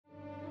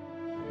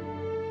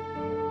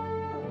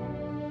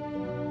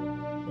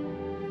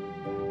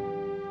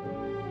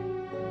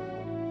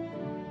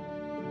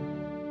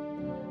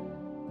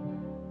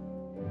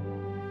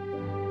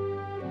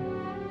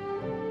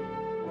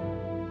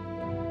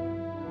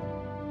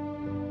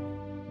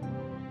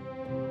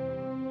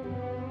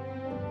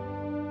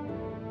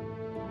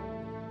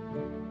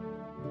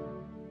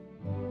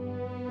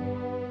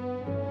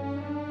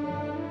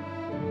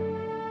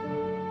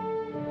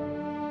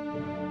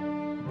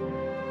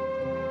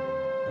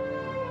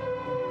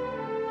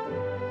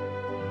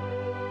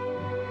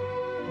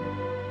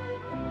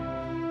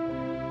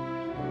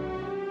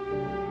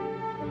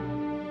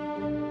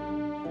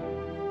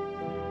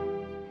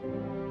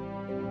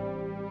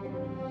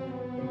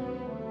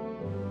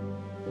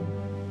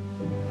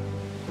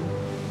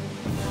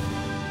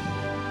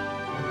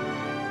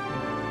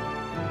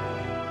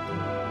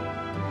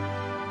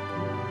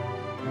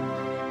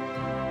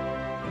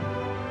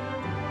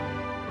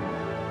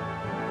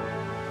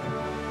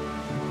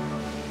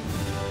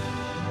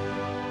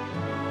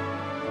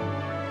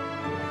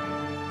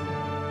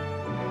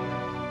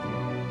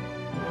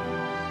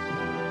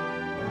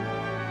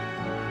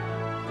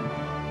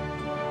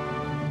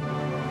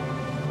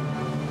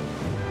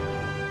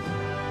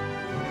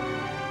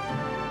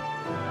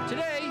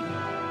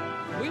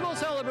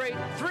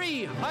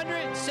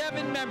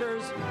307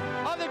 members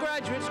of the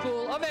Graduate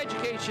School of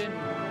Education,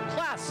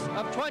 Class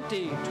of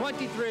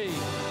 2023.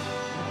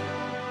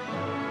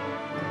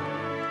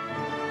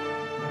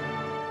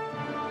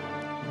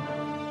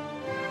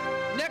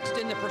 Next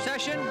in the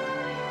procession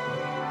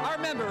are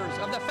members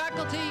of the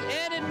faculty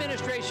and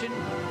administration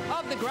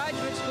of the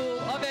Graduate School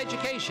of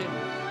Education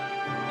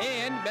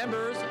and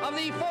members of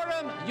the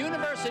Fordham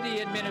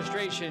University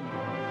Administration.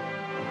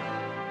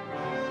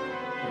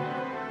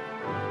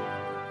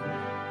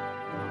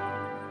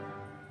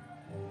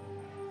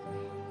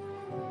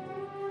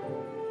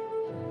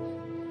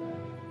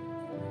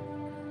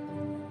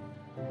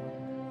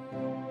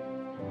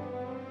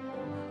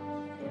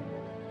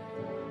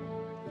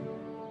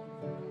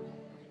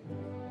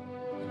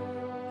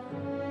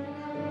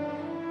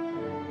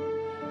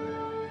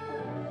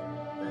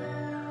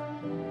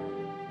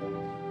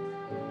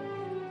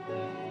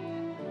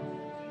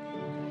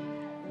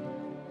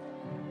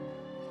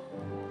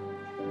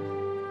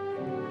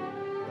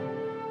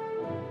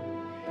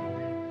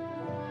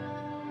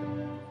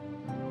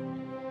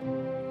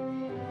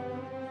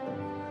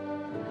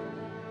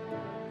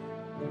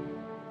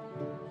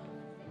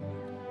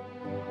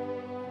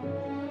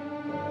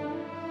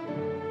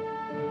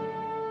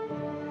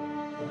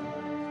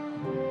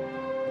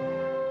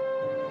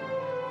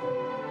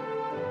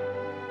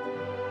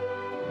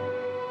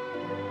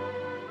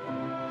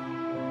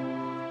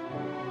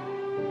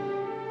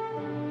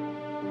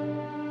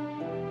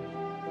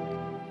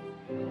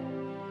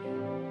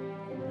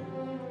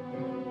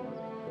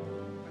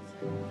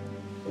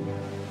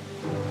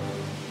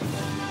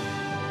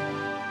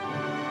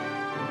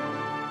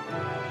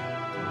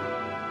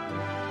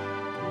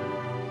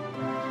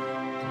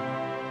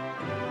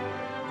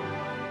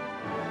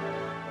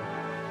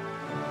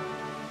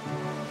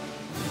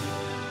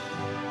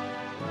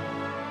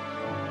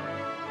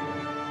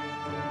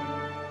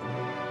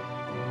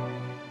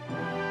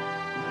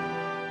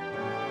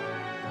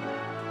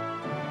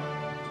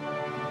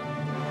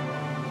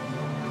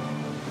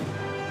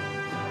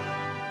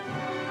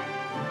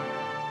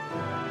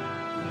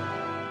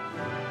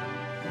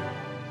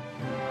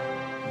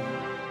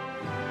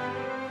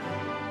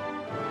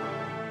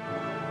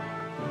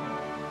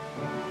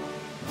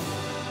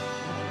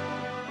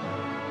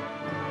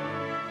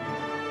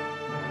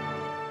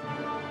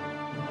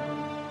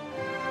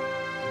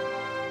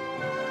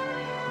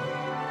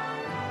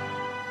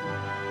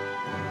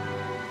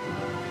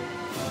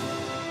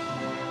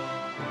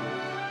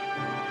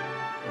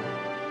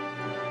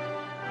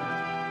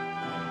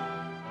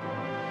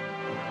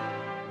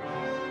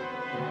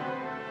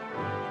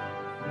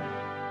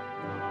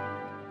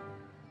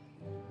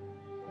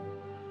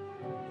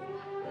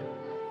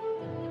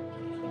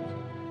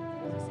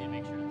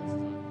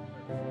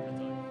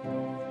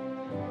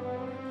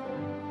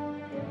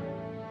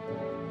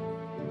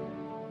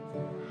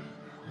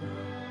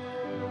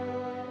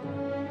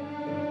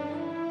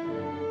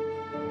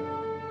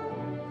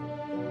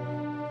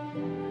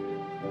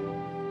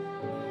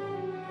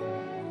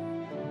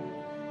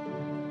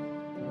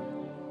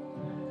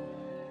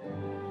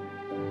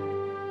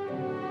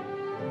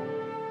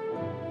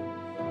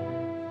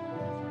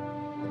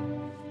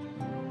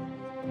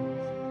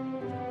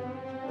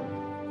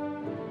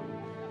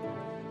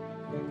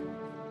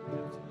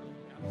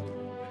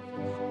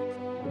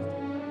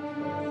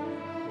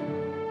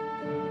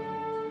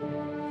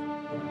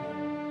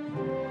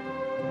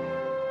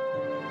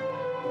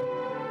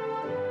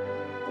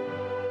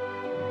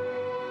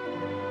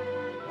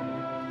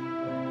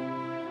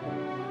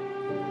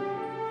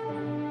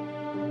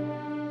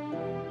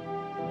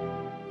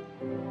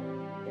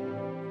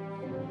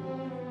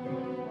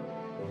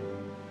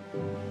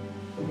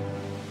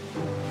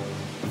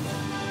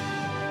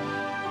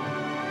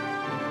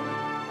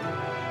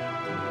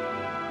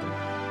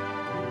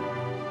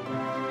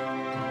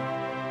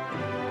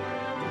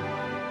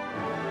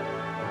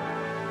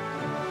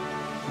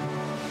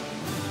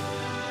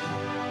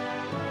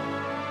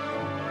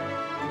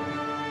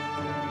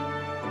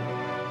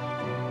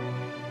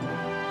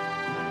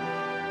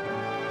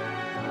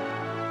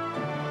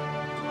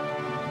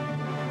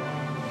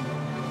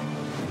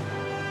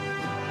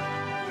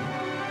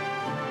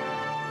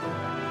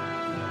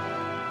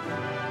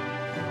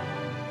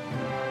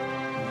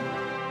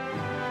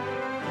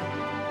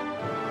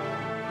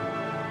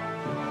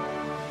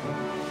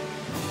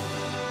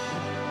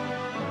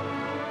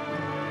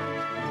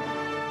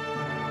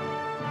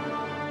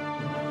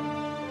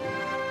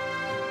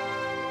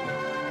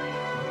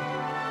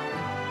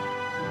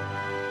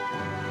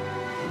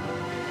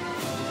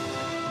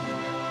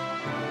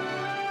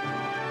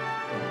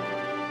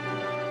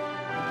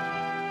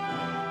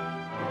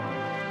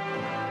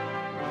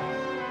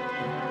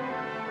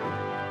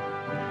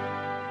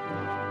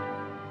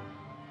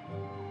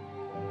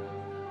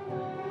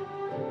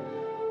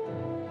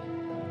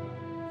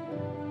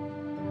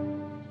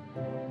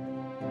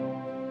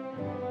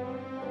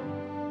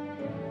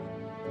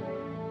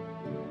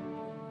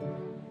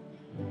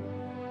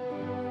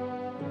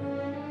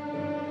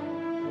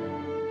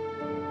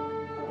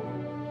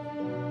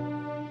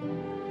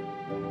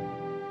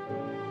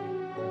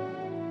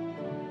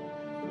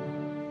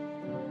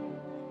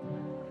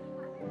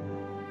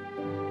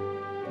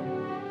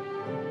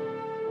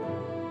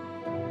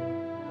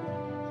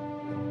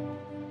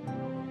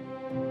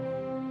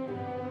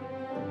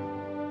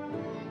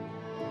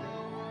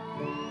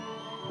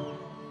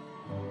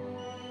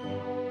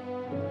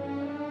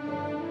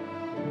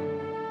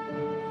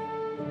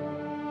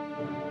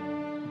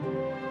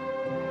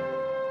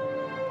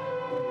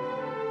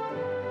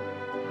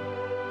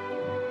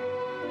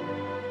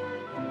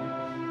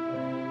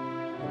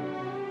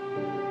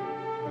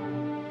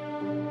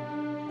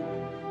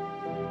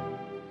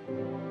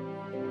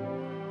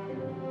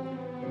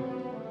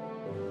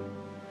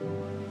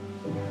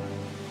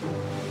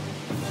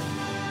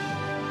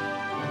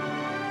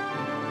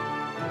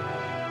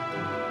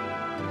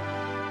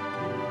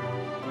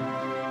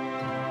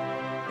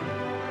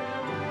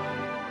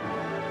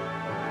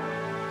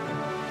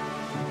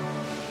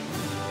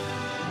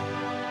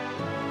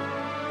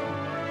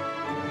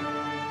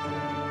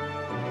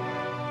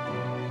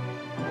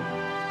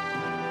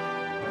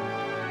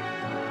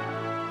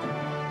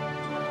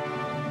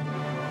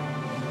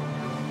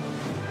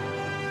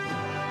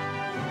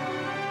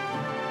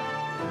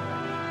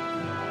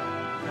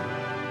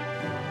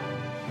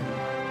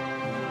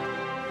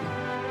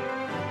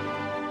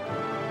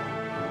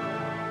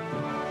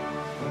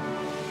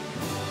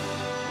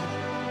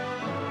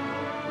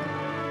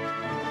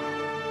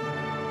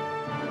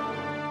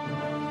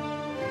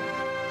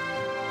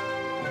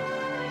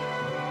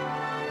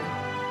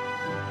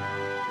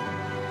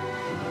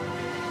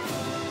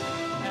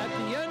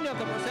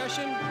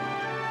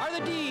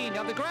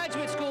 of the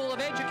Graduate School of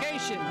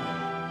Education,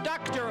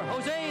 Dr.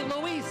 Jose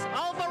Luis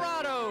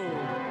Alvarado,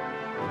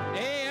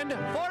 and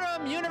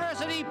Fordham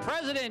University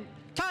President,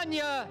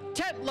 Tanya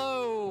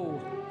Tetlow.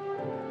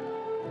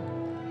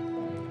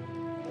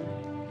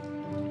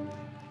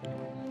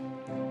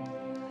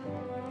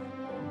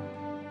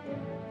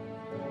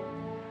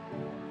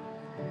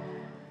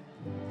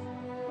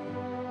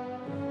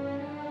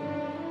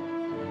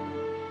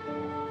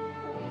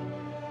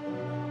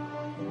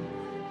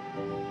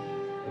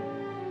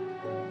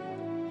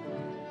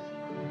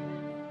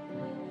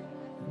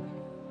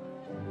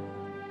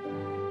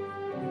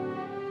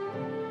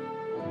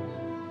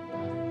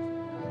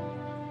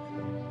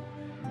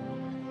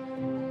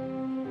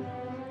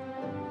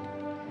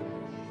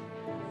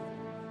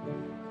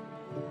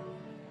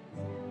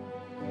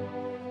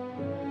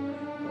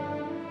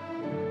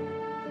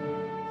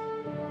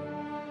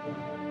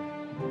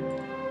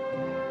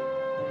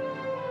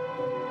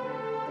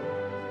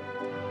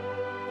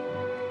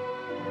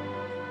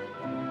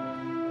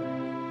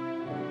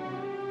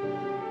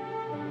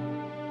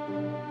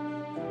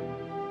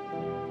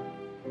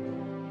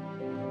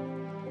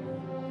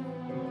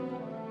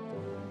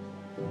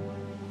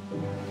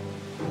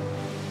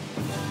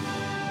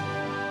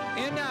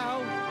 And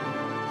now,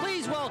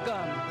 please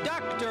welcome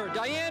Dr.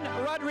 Diane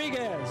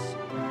Rodriguez,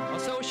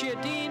 Associate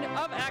Dean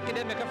of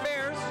Academic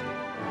Affairs,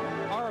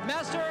 our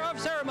Master of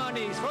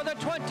Ceremonies for the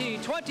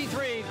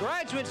 2023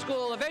 Graduate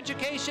School of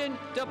Education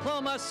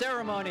Diploma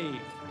Ceremony.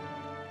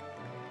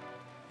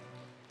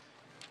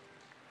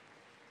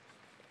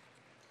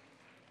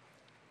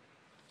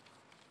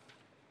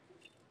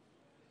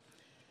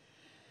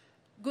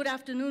 Good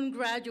afternoon,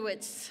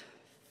 graduates,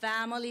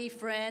 family,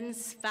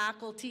 friends,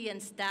 faculty,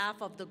 and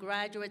staff of the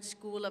Graduate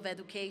School of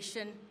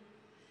Education,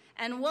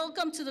 and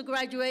welcome to the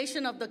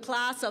graduation of the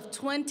class of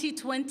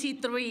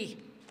 2023.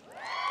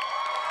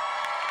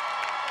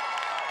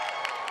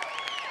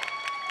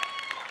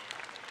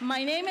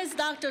 My name is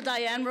Dr.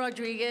 Diane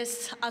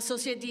Rodriguez,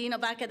 Associate Dean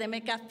of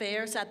Academic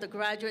Affairs at the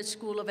Graduate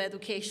School of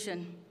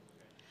Education.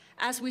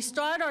 As we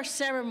start our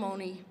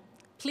ceremony,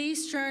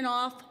 please turn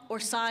off or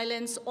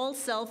silence all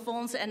cell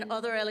phones and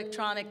other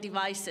electronic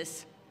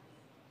devices.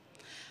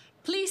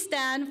 Please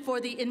stand for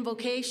the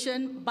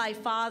invocation by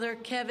Father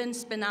Kevin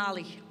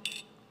Spinelli.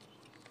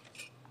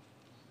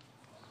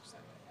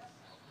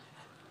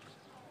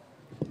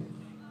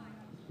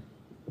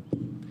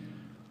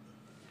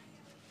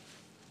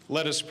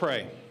 Let us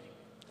pray.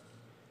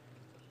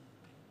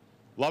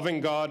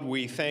 Loving God,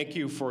 we thank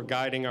you for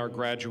guiding our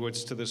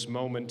graduates to this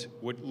moment,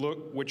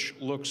 which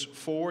looks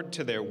forward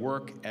to their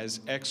work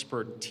as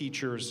expert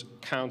teachers,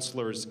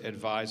 counselors,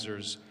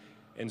 advisors,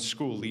 and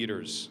school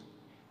leaders.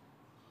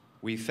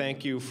 We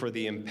thank you for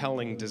the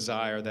impelling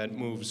desire that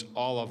moves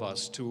all of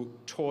us to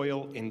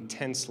toil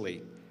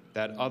intensely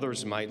that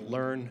others might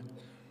learn,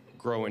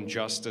 grow in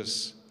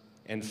justice,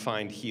 and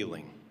find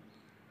healing.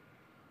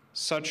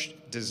 Such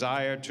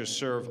desire to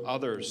serve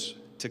others,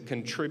 to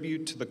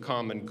contribute to the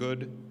common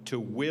good, to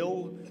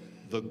will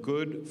the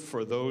good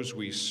for those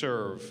we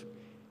serve,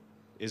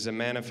 is a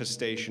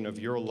manifestation of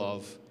your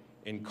love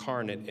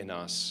incarnate in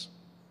us.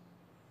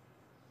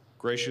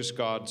 Gracious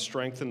God,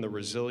 strengthen the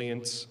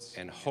resilience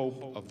and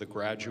hope of the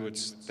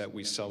graduates that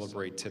we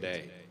celebrate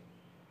today.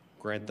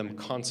 Grant them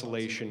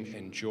consolation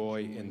and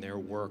joy in their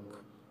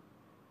work.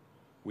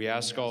 We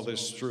ask all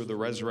this through the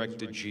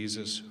resurrected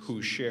Jesus,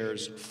 who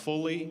shares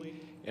fully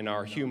in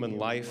our human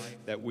life,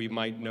 that we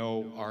might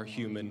know our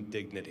human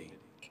dignity.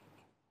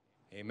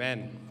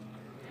 Amen.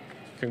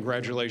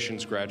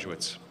 Congratulations,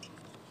 graduates.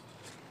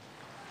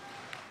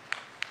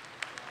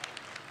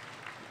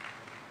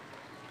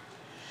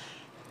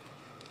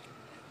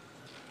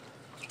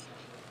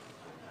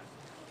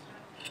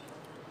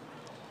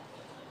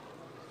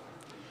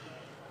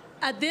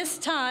 At this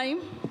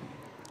time,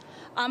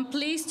 I'm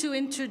pleased to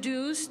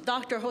introduce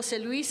Dr. Jose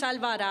Luis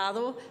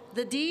Alvarado,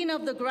 the Dean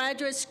of the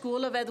Graduate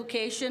School of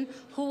Education,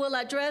 who will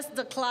address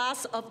the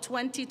class of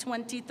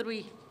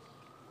 2023.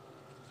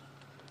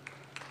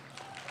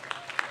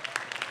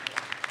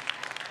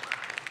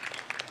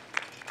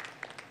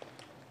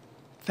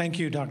 Thank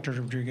you, Dr.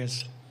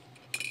 Rodriguez.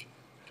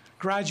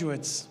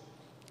 Graduates,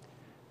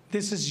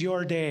 this is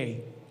your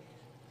day.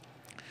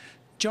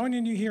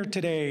 Joining you here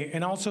today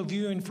and also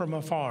viewing from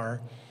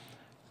afar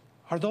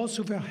are those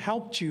who have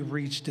helped you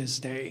reach this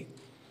day.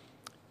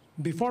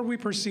 Before we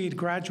proceed,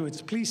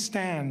 graduates, please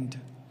stand,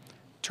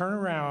 turn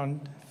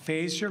around,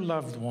 face your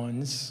loved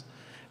ones,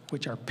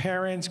 which are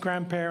parents,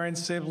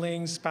 grandparents,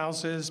 siblings,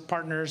 spouses,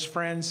 partners,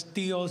 friends,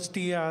 tios,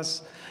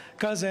 tias,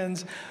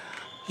 cousins.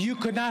 You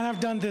could not have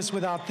done this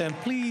without them.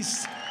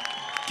 Please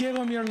give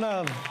them your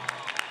love.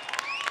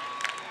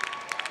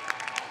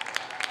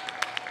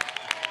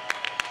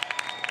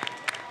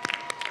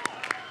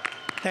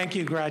 Thank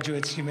you,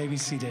 graduates. You may be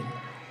seated.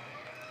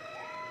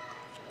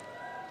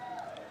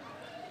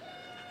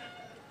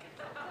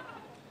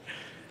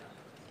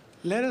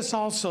 Let us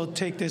also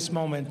take this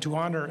moment to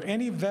honor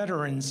any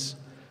veterans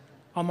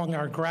among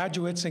our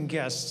graduates and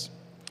guests.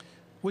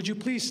 Would you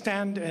please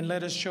stand and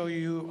let us show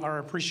you our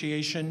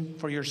appreciation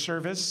for your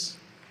service?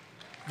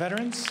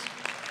 Veterans?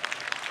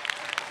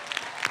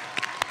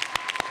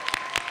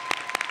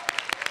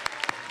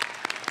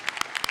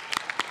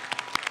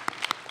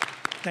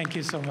 Thank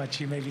you so much.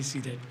 You may be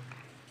seated.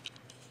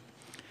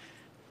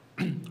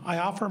 I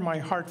offer my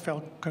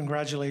heartfelt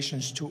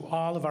congratulations to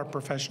all of our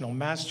professional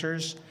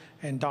masters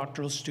and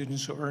doctoral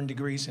students who earned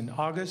degrees in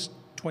August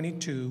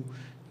 22,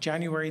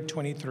 January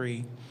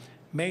 23,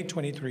 May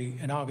 23,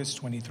 and August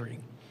 23.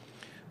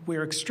 We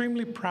are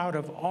extremely proud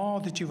of all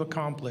that you've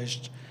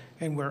accomplished,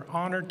 and we're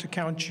honored to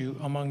count you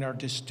among our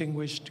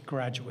distinguished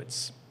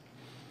graduates.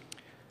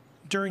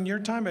 During your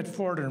time at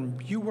Fordham,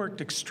 you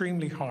worked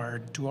extremely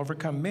hard to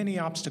overcome many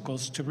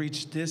obstacles to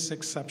reach this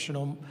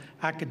exceptional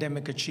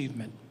academic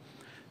achievement.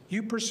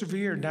 You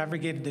persevered,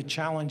 navigated the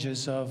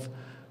challenges of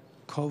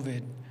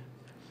COVID.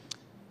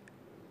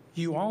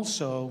 You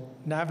also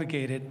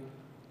navigated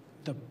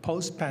the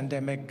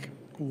post-pandemic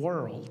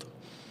world.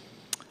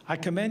 I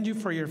commend you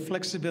for your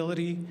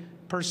flexibility,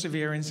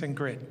 perseverance, and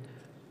grit.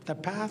 The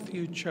path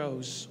you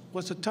chose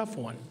was a tough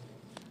one,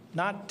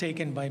 not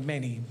taken by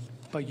many,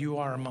 but you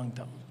are among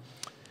them.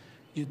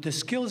 The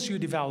skills you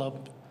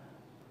developed,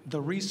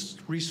 the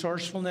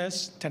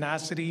resourcefulness,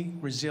 tenacity,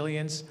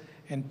 resilience,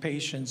 and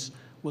patience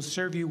will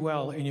serve you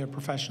well in your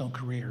professional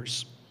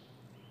careers.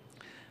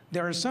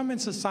 There are some in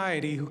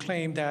society who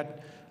claim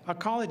that a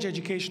college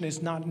education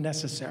is not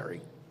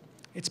necessary.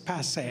 It's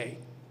passé.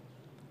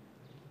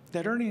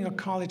 That earning a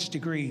college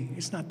degree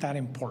is not that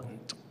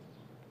important.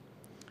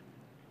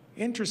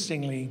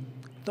 Interestingly,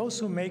 those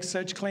who make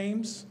such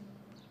claims,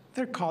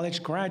 they're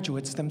college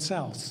graduates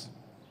themselves.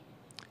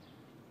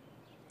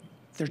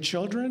 Their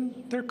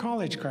children, they're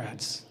college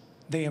grads.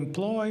 They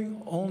employ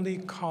only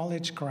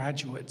college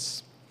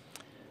graduates.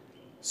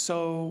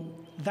 So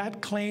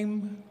that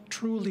claim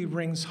truly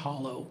rings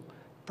hollow,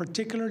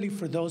 particularly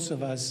for those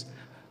of us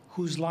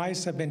whose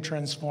lives have been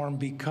transformed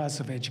because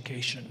of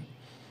education.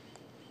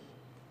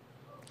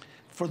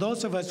 For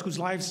those of us whose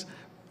lives,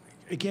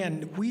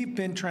 again, we've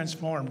been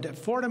transformed. At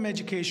Fordham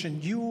Education,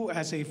 you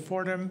as a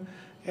Fordham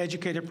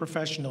educated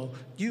professional,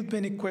 you've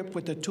been equipped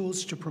with the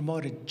tools to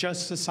promote a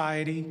just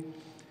society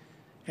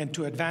and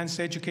to advance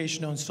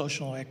educational and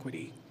social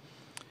equity.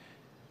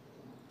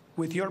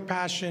 With your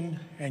passion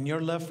and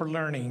your love for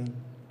learning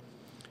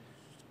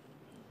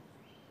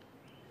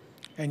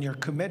and your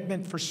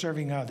commitment for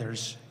serving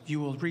others, you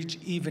will reach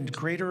even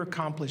greater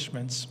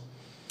accomplishments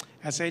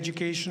as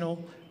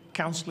educational,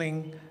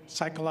 counseling,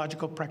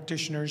 psychological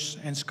practitioners,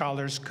 and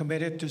scholars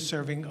committed to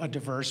serving a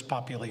diverse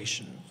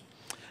population.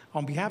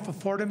 On behalf of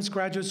Fordham's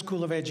Graduate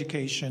School of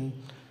Education,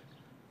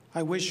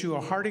 I wish you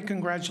a hearty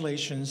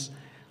congratulations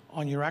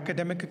on your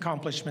academic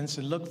accomplishments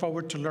and look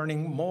forward to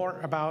learning more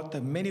about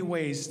the many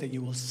ways that you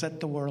will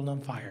set the world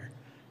on fire.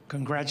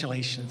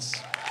 Congratulations.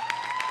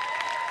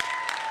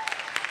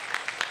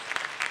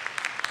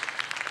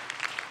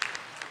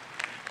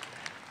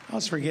 I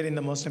was forgetting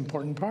the most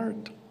important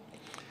part.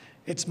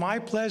 It's my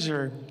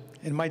pleasure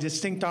and my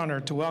distinct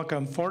honor to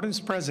welcome Fordham's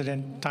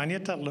president,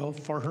 Tanya Tutlow,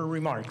 for her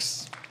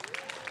remarks.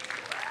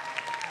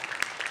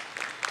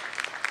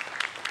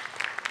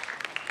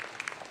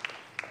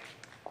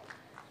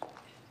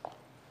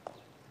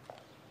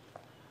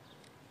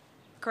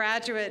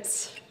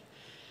 Graduates,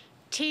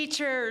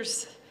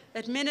 teachers,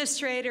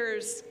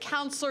 administrators,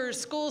 counselors,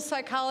 school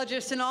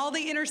psychologists, and all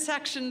the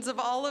intersections of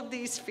all of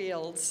these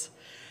fields.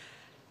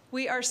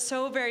 We are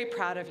so very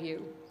proud of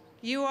you.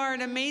 You are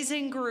an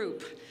amazing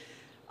group,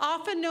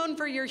 often known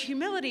for your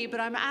humility, but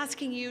I'm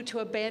asking you to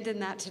abandon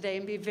that today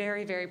and be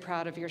very, very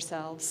proud of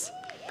yourselves.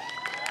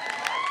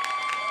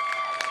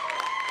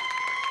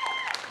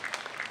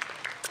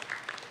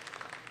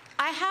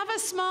 I have a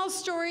small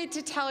story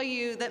to tell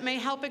you that may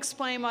help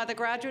explain why the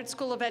Graduate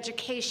School of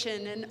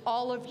Education and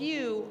all of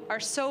you are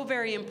so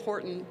very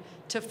important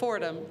to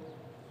Fordham.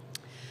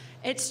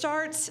 It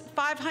starts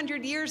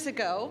 500 years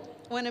ago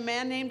when a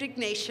man named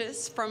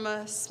Ignatius from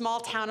a small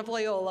town of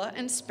Loyola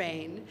in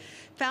Spain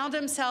found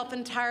himself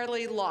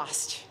entirely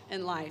lost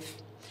in life.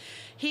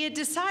 He had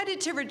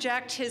decided to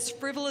reject his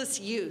frivolous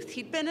youth.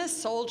 He'd been a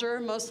soldier,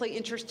 mostly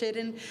interested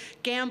in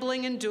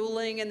gambling and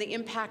dueling and the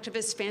impact of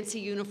his fancy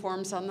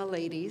uniforms on the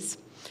ladies.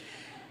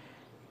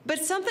 But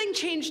something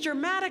changed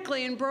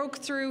dramatically and broke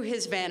through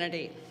his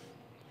vanity.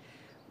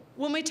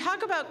 When we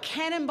talk about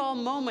cannonball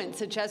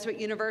moments at Jesuit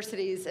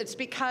universities, it's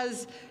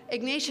because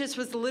Ignatius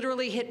was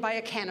literally hit by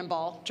a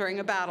cannonball during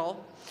a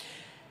battle,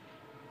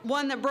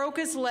 one that broke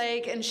his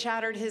leg and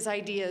shattered his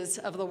ideas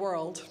of the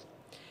world.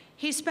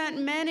 He spent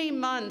many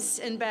months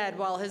in bed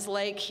while his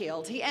leg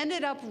healed. He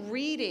ended up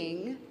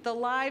reading the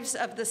lives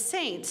of the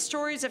saints,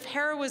 stories of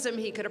heroism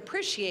he could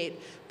appreciate,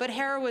 but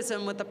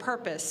heroism with a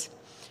purpose.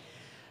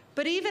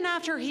 But even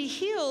after he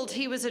healed,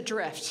 he was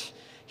adrift.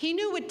 He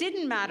knew what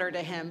didn't matter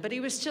to him, but he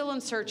was still in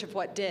search of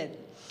what did.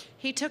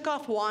 He took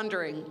off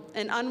wandering,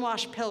 an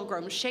unwashed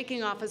pilgrim,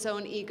 shaking off his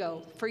own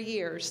ego for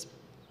years.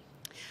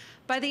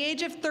 By the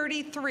age of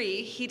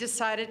 33, he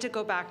decided to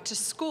go back to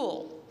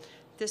school.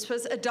 This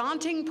was a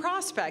daunting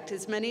prospect,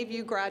 as many of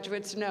you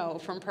graduates know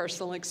from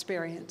personal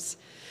experience.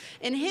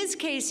 In his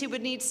case, he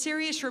would need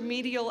serious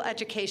remedial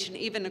education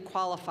even to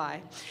qualify.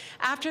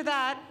 After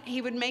that,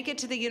 he would make it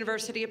to the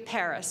University of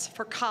Paris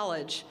for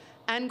college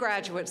and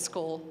graduate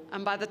school,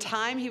 and by the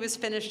time he was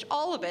finished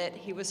all of it,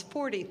 he was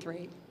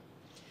 43.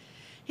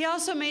 He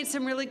also made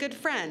some really good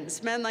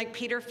friends, men like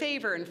Peter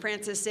Favor and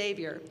Francis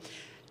Xavier.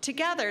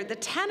 Together, the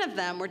 10 of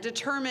them were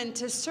determined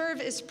to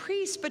serve as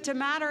priests, but to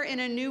matter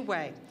in a new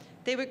way.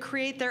 They would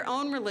create their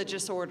own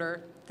religious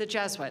order, the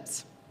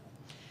Jesuits.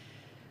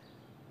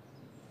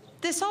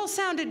 This all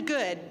sounded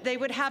good. They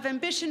would have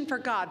ambition for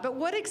God, but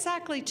what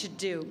exactly to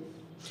do?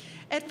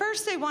 At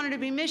first, they wanted to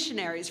be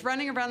missionaries,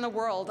 running around the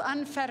world,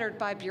 unfettered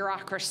by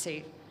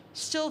bureaucracy,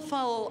 still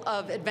full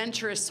of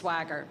adventurous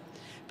swagger.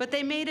 But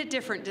they made a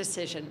different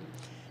decision,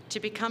 to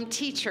become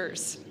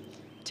teachers,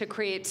 to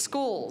create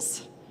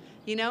schools.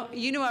 You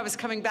knew I was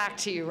coming back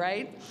to you,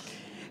 right?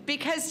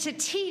 Because to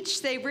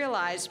teach, they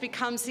realized,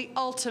 becomes the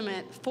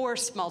ultimate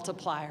force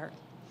multiplier.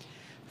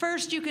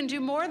 First, you can do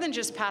more than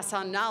just pass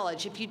on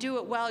knowledge. If you do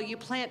it well, you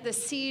plant the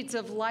seeds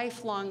of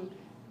lifelong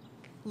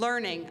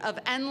learning, of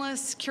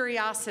endless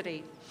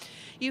curiosity.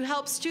 You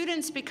help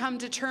students become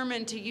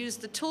determined to use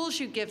the tools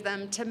you give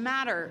them to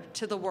matter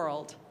to the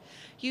world.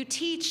 You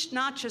teach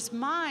not just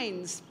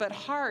minds, but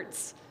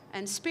hearts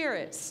and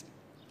spirits.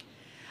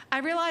 I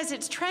realize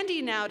it's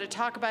trendy now to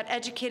talk about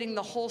educating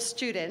the whole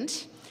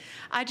student.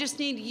 I just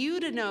need you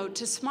to know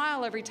to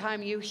smile every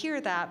time you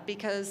hear that,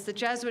 because the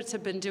Jesuits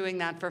have been doing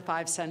that for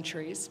 5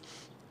 centuries.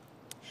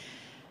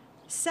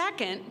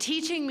 Second,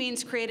 teaching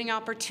means creating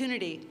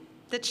opportunity,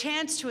 the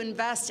chance to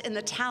invest in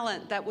the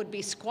talent that would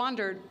be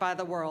squandered by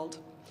the world.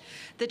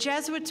 The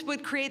Jesuits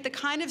would create the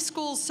kind of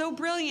schools so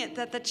brilliant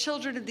that the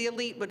children of the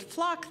elite would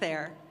flock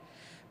there,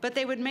 but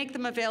they would make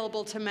them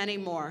available to many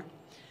more.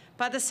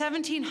 By the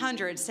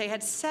 1700s, they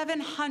had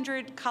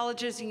 700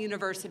 colleges and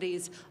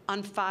universities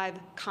on 5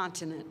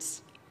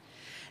 continents.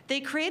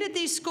 They created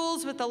these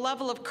schools with a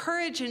level of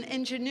courage and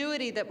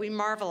ingenuity that we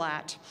marvel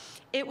at.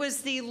 It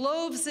was the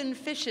loaves and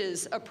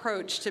fishes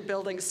approach to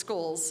building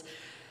schools.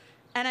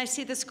 And I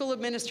see the school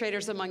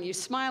administrators among you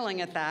smiling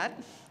at that.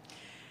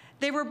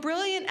 They were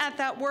brilliant at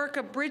that work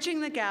of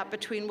bridging the gap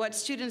between what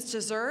students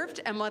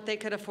deserved and what they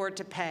could afford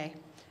to pay,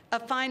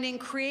 of finding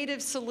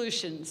creative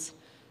solutions,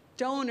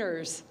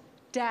 donors,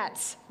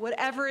 debts,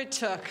 whatever it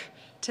took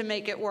to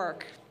make it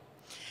work.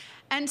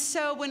 And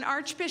so when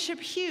Archbishop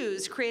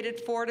Hughes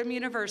created Fordham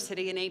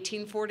University in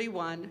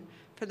 1841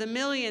 for the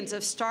millions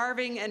of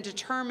starving and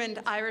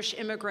determined Irish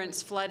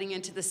immigrants flooding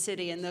into the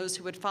city and those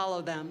who would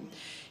follow them,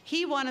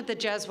 he wanted the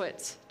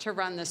Jesuits to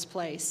run this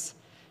place,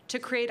 to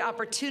create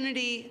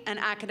opportunity and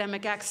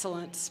academic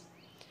excellence.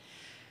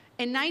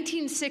 In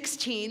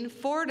 1916,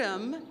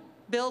 Fordham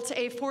built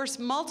a force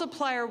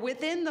multiplier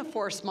within the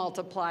force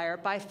multiplier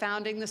by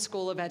founding the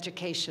School of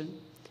Education.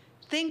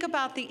 Think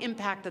about the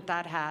impact that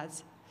that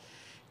has.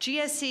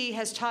 GSE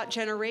has taught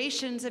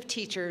generations of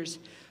teachers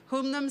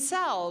whom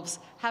themselves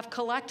have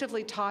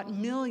collectively taught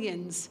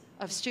millions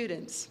of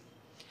students.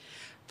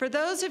 For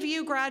those of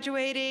you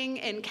graduating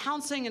in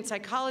counseling and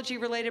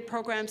psychology-related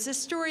programs, this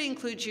story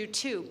includes you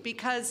too,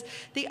 because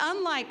the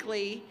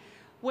unlikely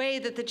way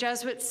that the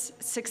Jesuits'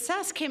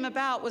 success came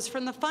about was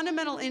from the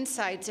fundamental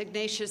insights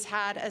Ignatius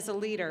had as a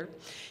leader.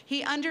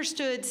 He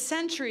understood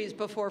centuries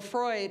before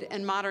Freud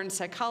and modern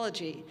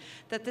psychology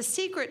that the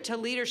secret to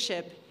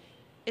leadership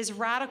is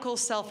radical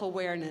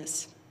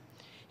self-awareness.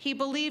 He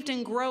believed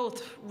in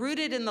growth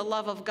rooted in the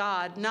love of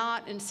God,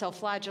 not in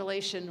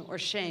self-flagellation or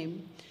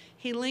shame.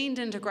 He leaned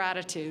into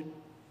gratitude.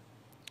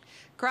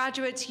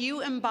 Graduates,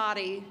 you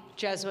embody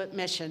Jesuit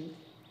mission.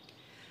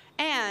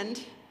 And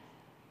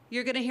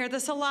you're going to hear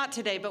this a lot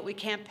today, but we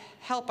can't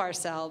help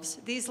ourselves.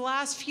 These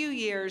last few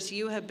years,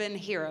 you have been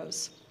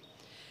heroes.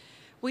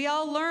 We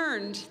all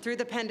learned through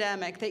the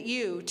pandemic that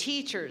you,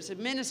 teachers,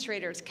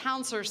 administrators,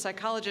 counselors,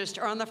 psychologists,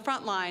 are on the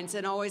front lines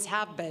and always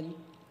have been.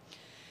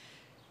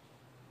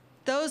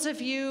 Those of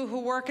you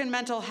who work in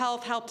mental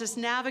health helped us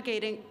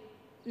navigate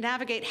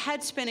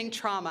head-spinning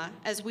trauma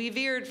as we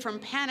veered from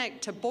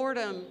panic to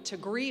boredom to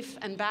grief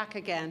and back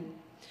again.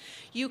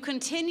 You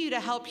continue to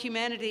help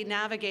humanity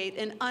navigate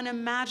an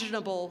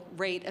unimaginable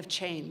rate of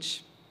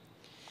change.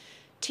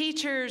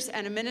 Teachers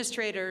and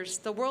administrators,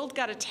 the world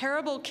got a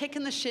terrible kick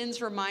in the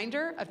shins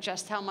reminder of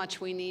just how much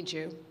we need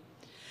you.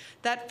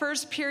 That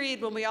first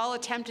period when we all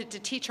attempted to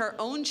teach our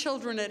own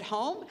children at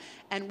home,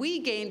 and we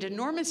gained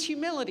enormous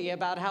humility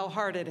about how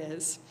hard it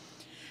is.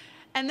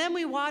 And then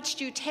we watched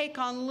you take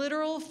on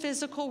literal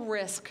physical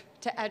risk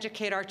to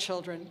educate our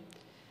children,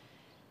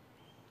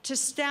 to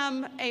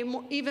stem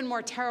an even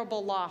more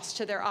terrible loss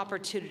to their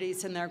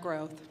opportunities and their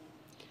growth.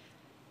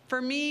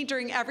 For me,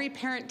 during every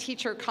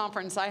parent-teacher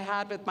conference I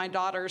had with my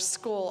daughter's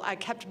school, I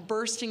kept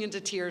bursting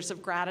into tears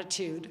of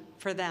gratitude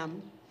for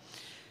them.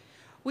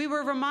 We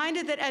were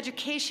reminded that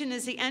education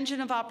is the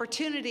engine of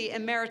opportunity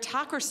and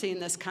meritocracy in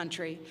this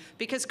country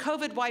because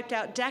COVID wiped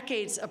out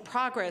decades of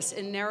progress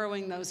in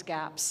narrowing those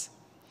gaps.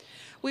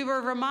 We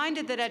were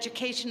reminded that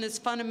education is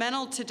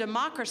fundamental to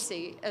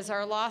democracy as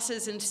our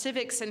losses in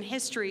civics and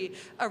history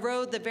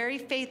erode the very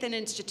faith in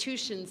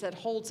institutions that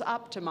holds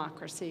up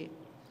democracy.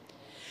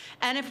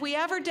 And if we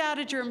ever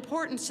doubted your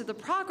importance to the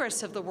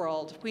progress of the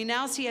world, we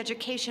now see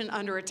education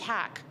under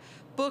attack,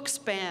 books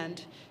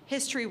banned,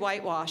 history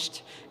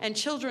whitewashed, and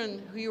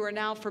children who you are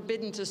now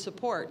forbidden to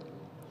support.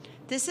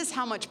 This is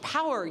how much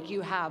power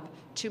you have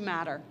to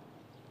matter.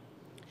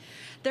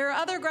 There are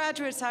other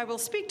graduates I will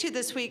speak to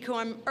this week who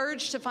I'm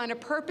urged to find a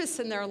purpose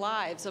in their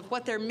lives of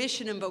what their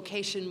mission and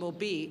vocation will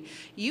be.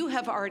 You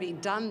have already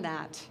done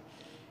that.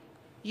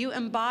 You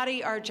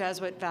embody our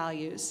Jesuit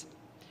values.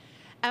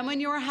 And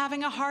when you're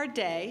having a hard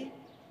day,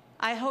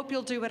 I hope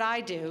you'll do what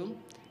I do,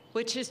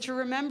 which is to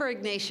remember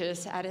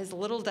Ignatius at his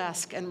little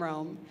desk in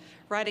Rome,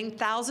 writing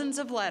thousands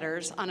of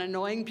letters on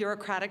annoying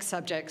bureaucratic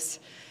subjects,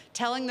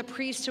 telling the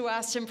priests who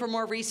asked him for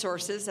more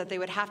resources that they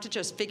would have to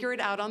just figure it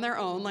out on their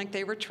own like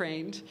they were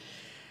trained.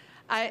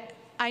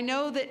 I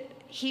know that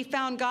he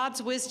found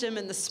God's wisdom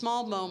in the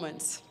small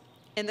moments,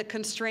 in the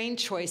constrained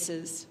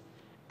choices,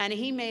 and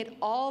he made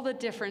all the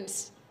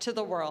difference to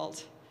the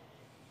world.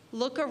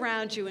 Look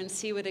around you and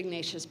see what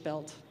Ignatius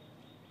built.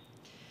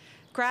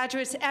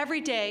 Graduates, every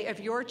day of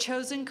your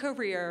chosen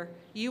career,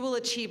 you will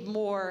achieve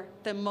more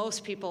than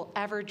most people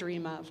ever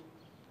dream of.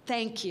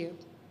 Thank you,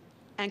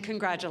 and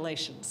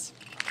congratulations.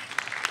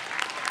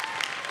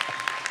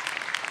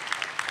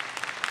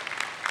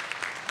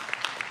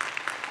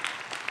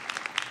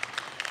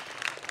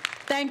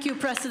 Thank you,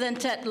 President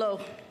Tetlow.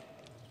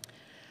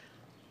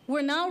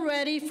 We're now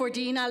ready for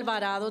Dean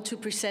Alvarado to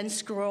present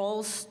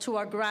scrolls to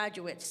our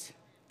graduates.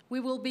 We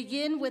will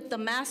begin with the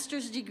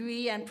master's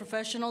degree and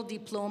professional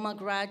diploma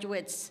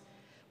graduates.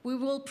 We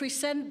will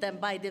present them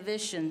by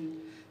division,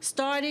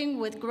 starting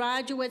with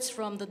graduates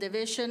from the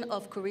Division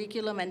of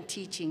Curriculum and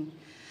Teaching.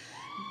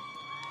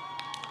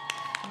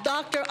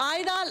 Dr.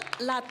 Aida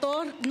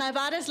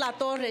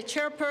Nevares-Latorre,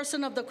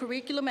 chairperson of the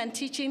Curriculum and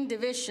Teaching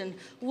Division,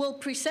 will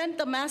present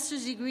the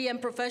master's degree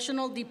and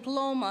professional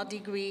diploma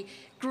degree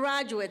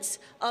graduates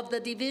of the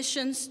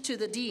divisions to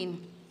the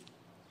dean.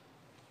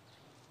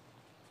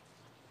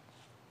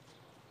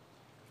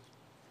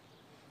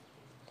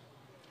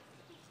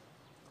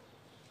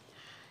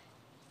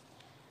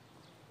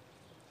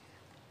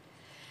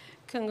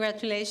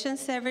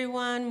 Congratulations,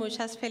 everyone.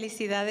 Muchas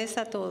felicidades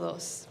a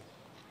todos.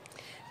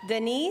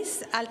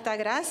 Denise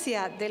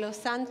Altagracia de los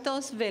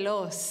Santos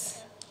Veloz.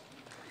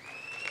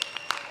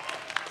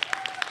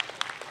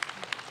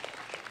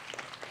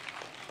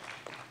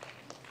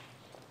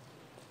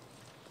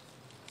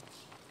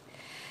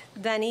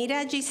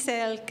 Danira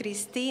Giselle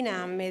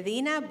Cristina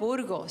Medina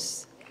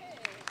Burgos.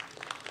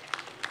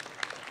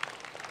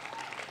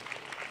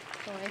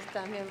 ¿Cómo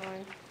está, mi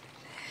amor?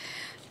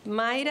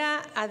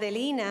 Mayra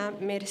Adelina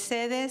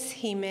Mercedes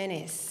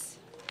Jiménez.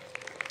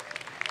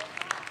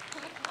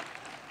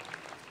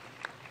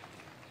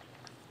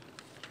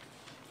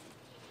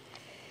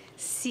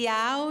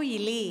 Xiao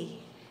Yili.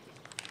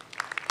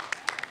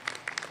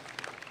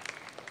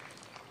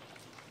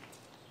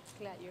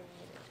 Glad you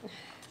made it.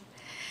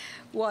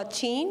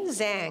 Waqin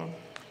Zhang.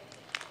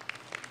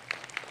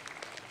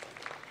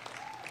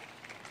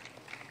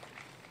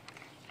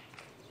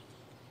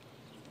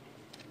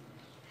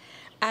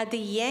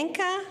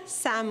 Adiyanka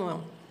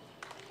Samuel.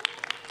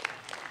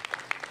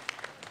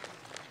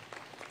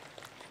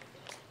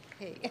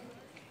 Hey.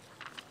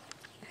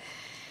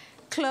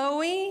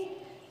 Chloe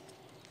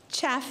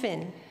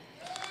Chaffin.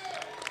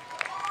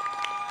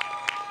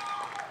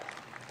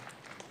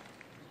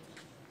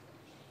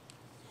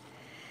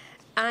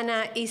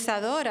 Ana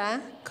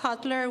Isadora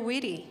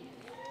Cutler-Whitty.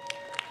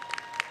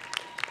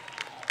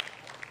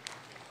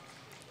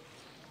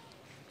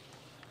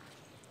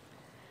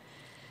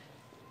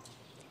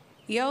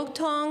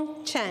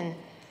 Yotong Chen.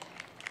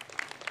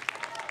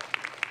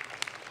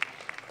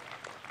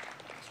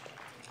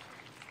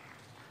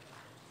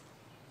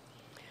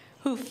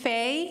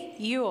 Hufei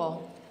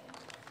Yule.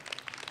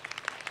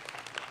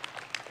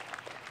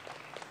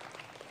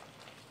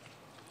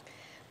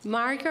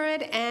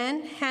 Margaret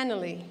Ann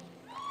Hanley.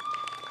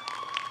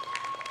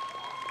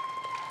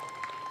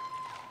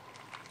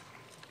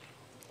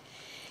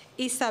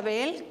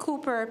 Isabel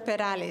Cooper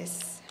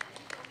Perales.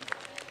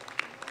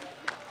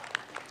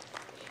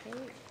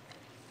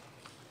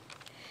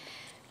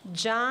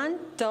 John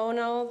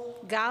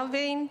Donald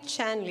Galvin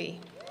Chanley.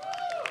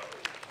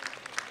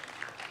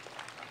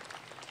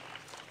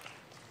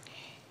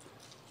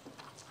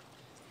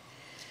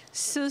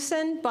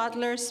 Susan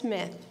Butler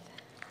Smith.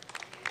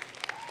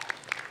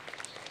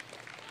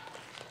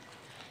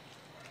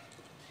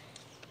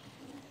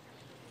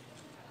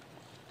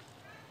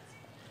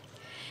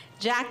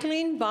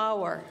 Jacqueline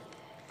Bauer.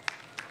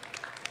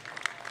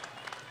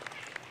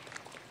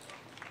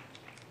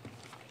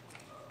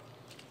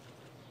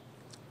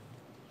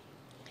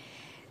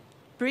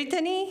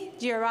 Brittany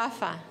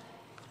Giraffa.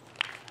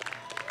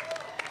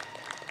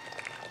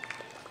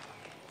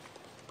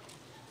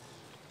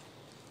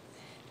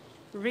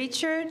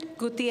 Richard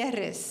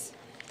Gutierrez.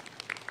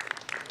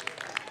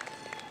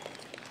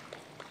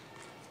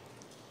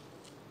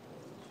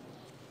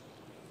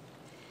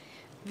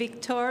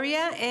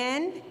 Victoria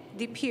Ann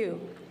Depew.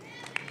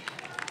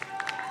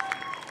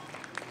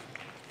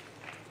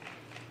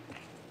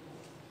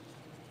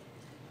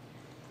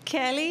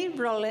 Kelly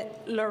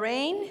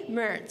Lorraine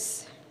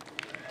Mertz.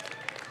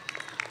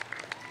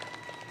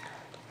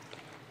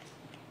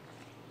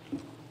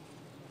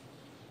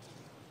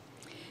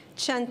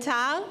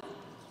 Chantal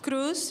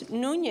Cruz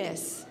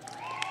Núñez.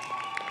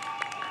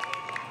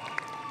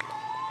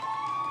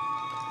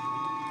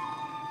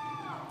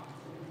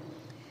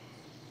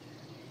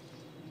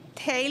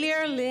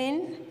 Taylor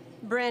Lynn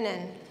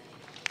Brennan.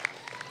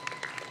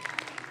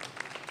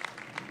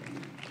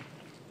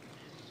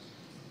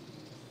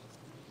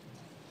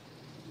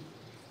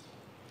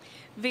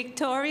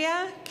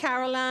 Victoria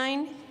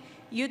Caroline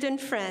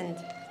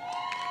Udenfriend.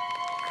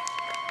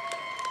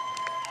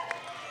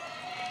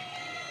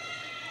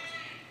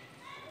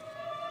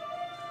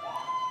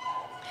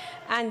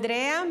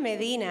 Andrea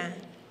Medina.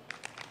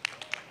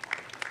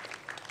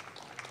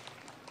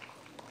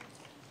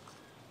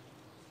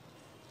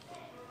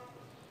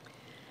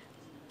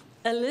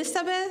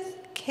 Elizabeth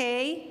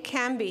K.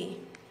 Camby.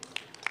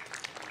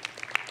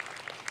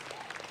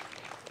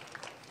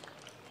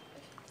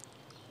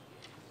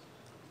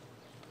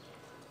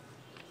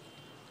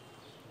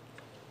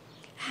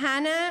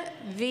 Hannah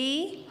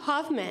V.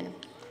 Hoffman.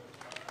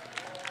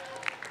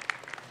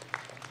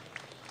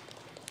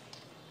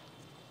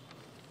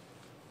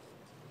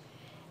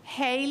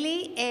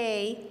 Haley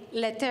A.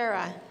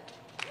 Letera.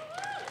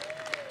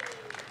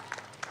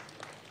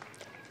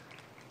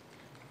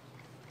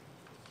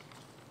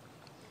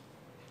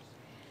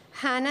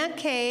 Hannah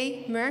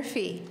K.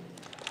 Murphy.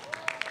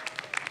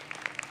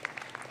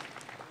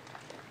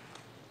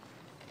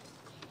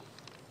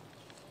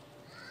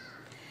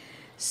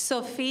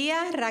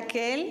 Sofía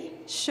Raquel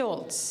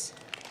Schultz.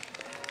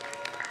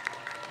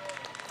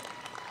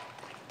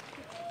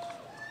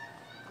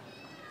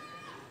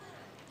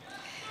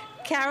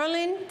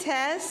 Carolyn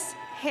Tess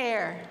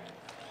Hare.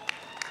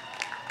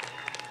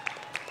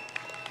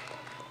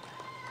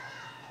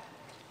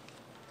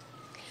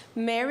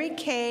 Mary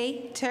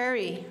Kay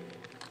Terry.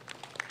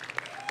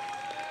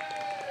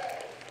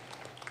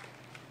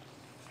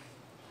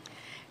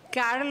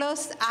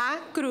 Carlos A.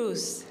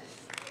 Cruz.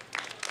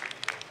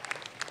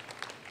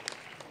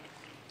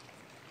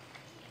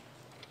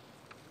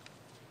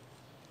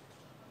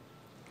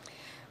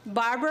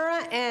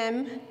 Barbara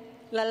M.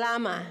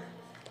 Lalama.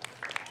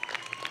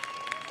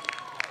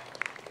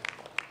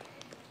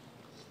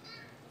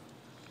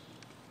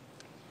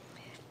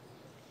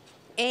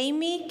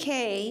 Amy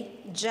K.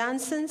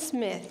 Johnson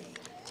Smith.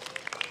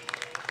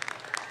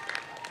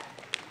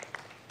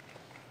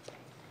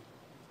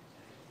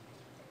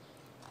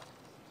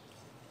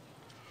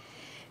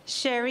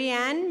 Sherry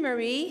Ann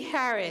Marie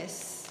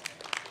Harris.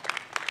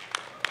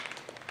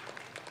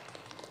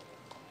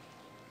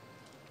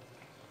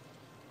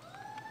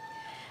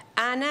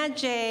 Anna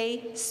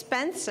J.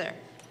 Spencer.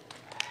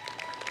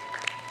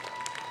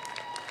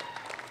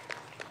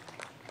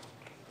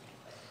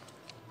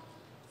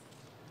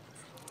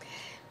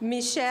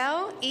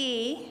 Michelle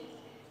E.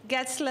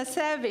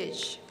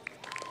 Getzlasevich.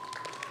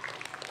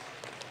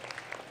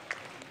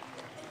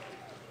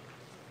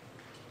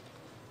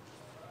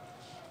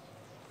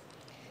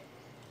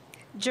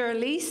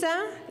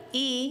 Jerlisa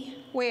E.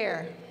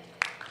 Ware.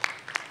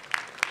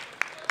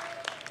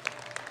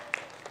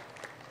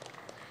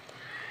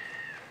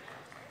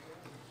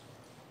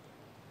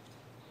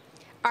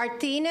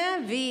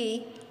 Artina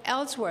V.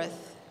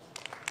 Ellsworth.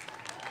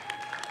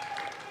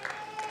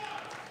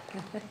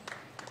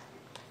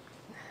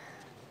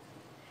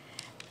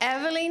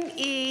 Evelyn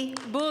E.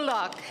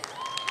 Bullock.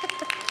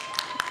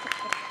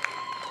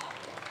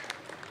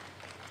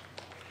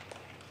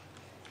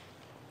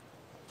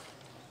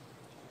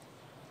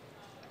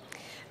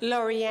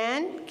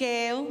 Lorianne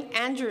Gail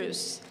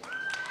Andrews.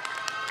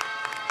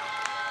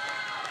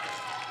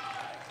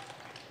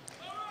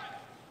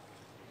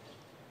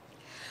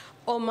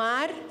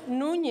 Omar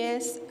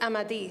Núñez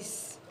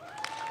Amadís.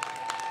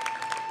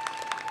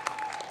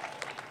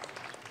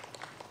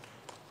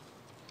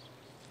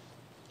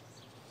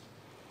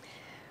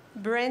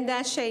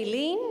 Brenda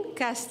Shailene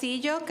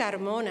Castillo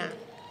Carmona.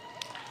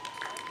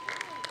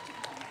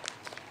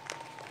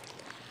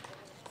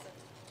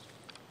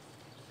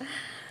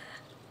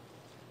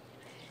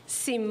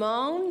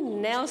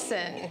 Simone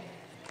Nelson.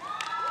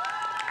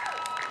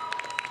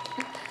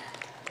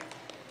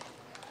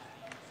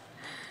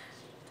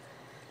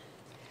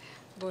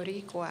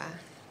 Boricua.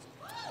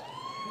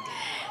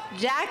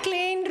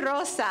 Jacqueline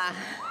Rosa.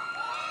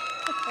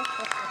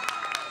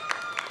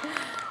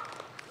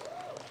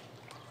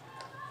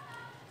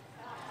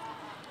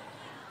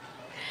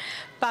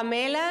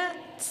 Pamela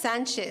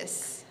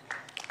Sanchez.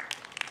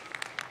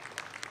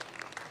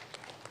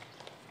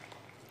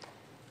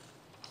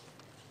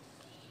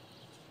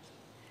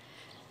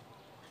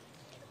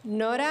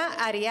 Nora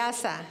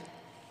Ariasa.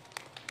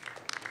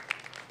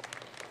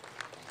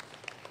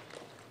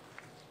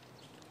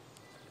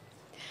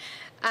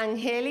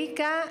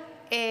 Angélica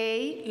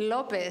A.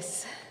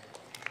 López.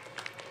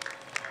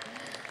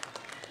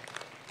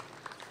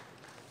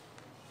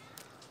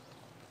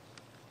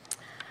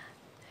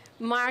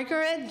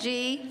 Margaret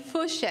G.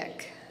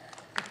 Fushek.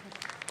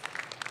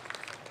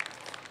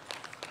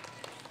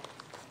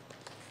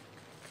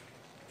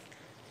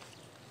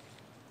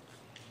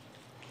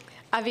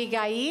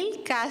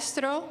 Abigail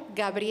Castro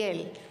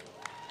Gabriel.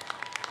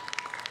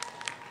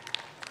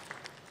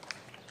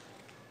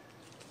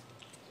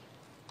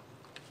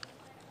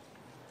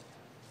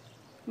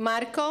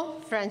 Marco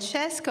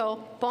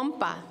Francesco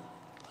Pompa.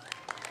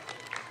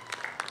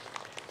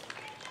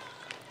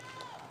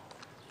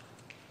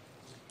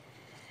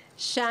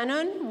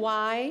 Shannon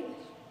Y.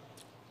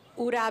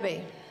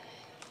 Urabe.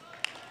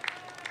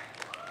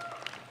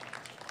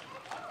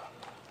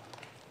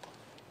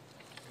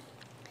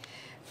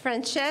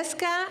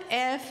 Francesca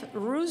F.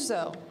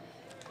 Russo.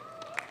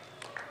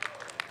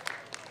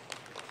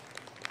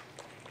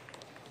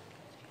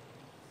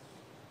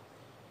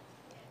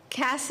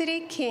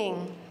 Cassidy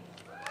King.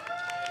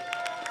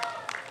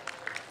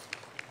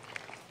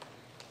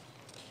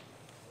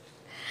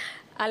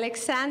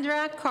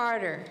 Alexandra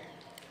Carter.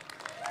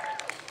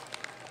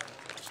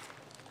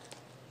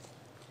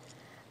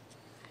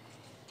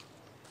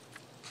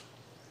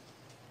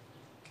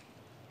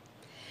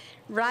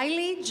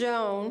 Riley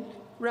Joan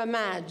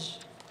Ramage.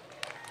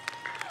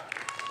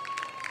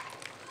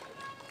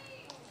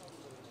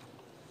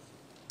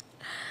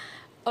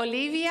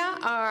 Olivia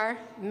R.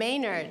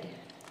 Maynard.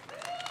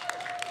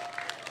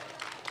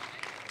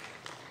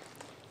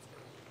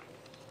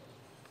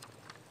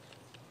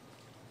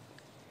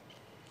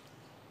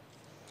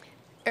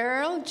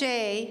 Earl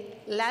J.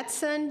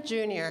 Latson,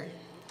 Jr.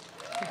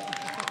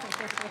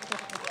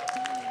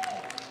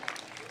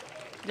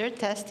 They're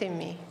testing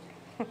me.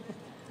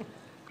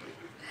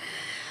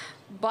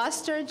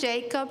 Buster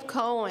Jacob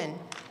Cohen.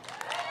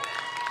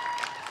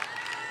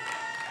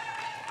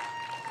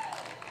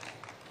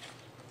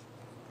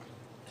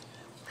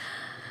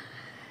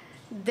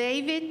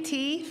 David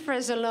T.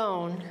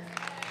 Frezzalone.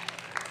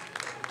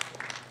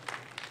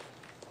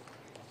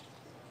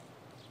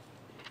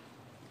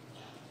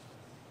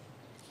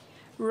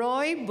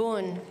 Roy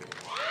Boone.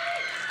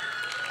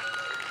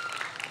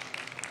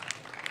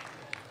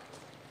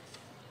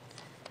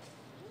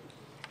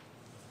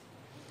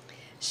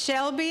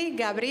 Shelby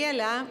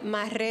Gabriela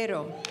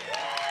Marrero.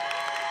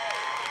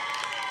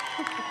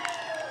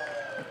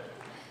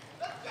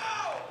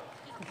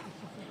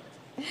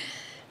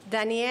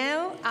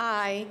 Danielle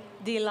I.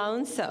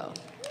 DeLonso.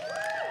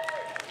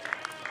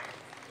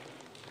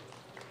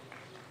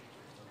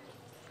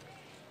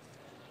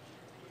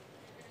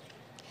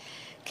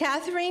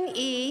 Catherine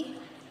E.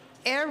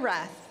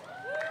 Erath.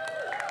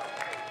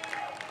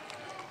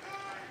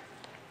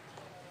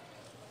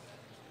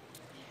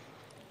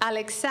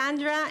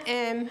 Alexandra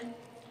M.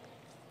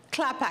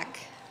 Klapak.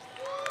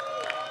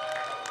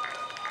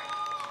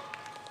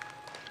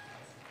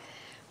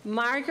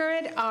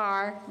 Margaret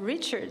R.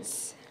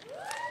 Richards.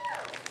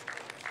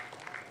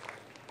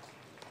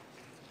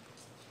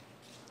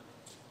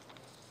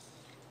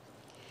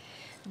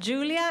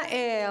 Julia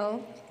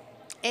L.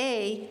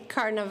 A.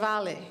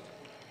 Carnavale.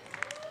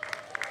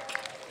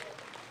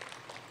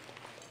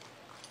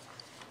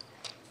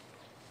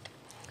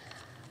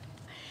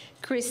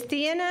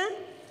 Christina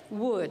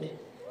Wood.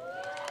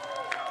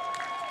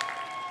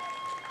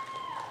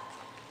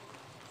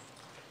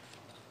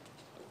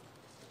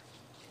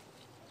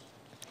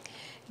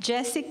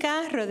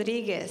 Jessica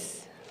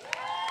Rodriguez.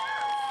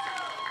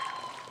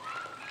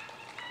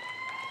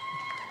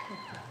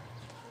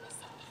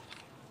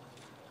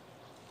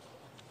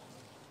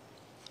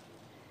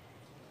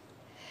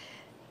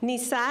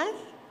 Nisad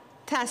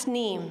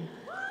Tasneem.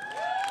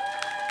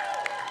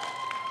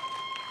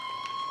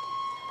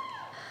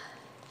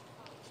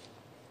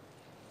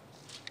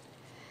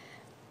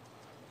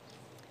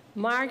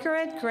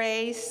 Margaret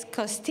Grace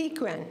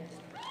Costiquen.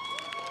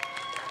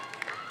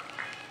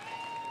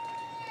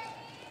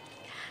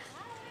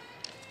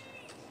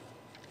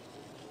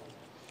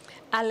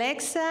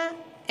 Alexa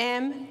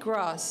M.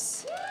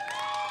 Gross.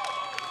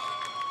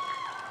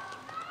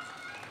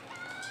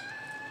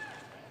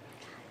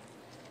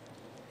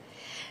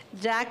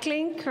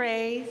 Jacqueline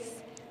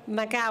Grace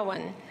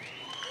McGowan.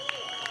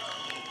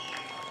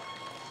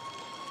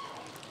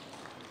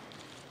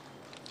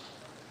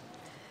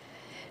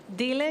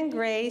 Dylan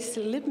Grace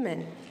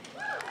Lipman.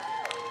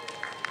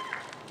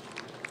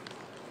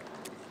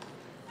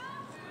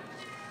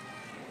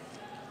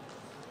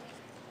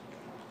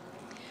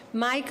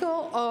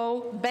 Michael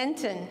O.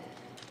 Benton.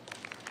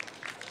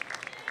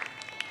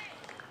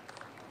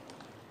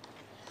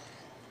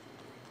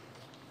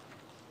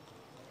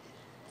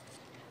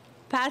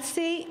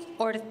 Patsy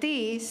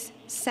Ortiz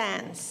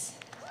Sanz.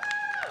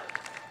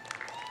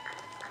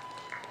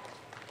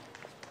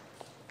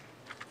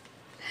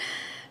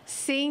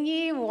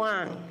 Xingyi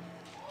Wang.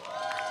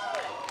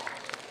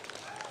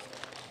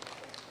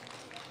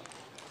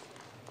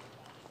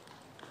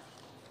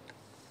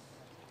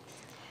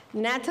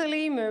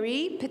 Natalie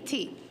Marie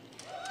Petit.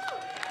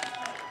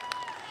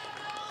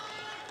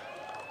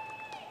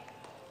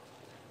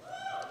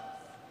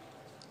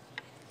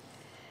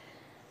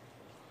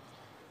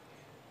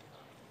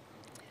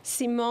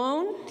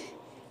 Simone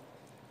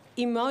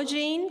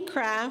Imogen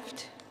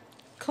Craft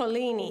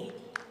Colini.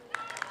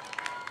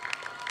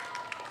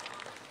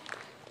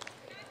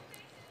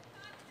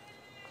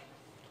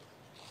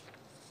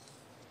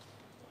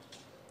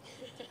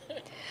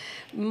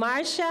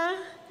 Marsha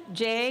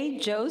J.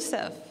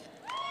 Joseph.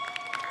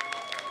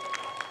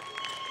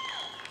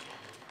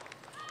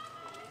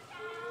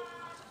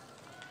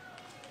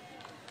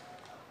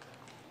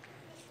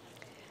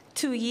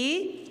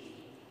 Tuyi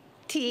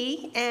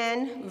T.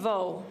 N.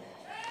 Vo.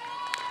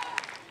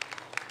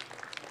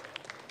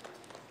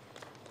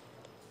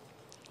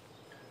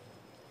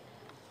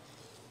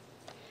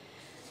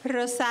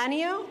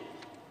 Rosanio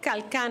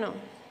Calcano.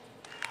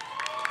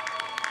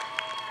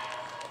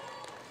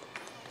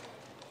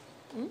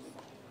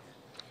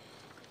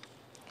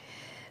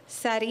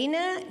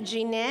 Sarina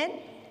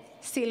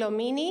Jeanette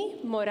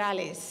Silomini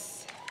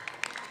Morales.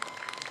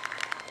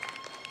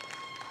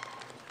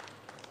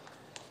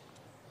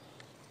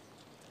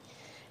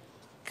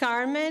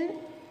 Carmen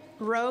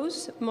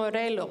Rose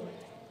Morello.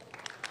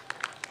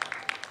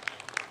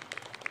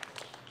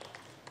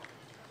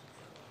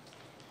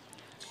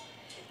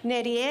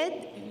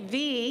 Neriet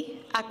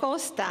V.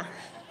 Acosta.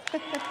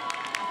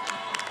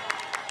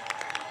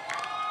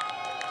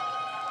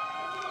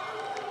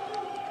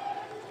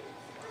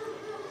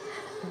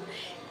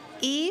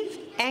 Eve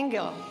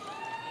Engel.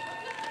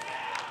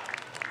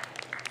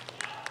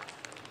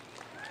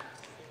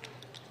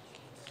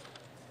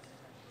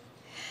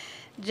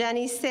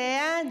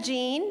 Janicea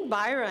Jean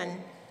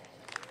Byron.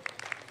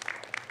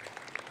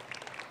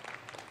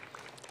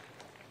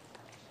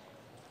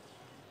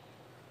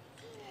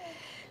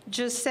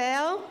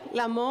 Giselle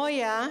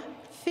Lamoya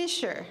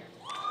Fisher.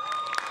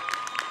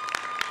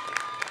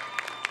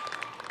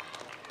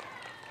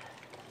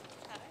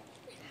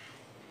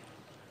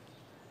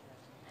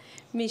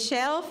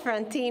 Michelle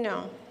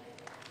Frantino.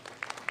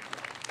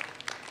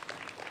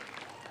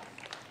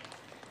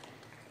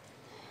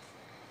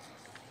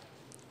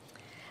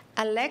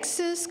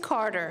 Alexis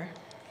Carter.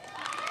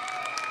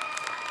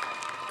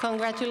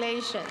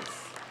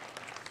 Congratulations.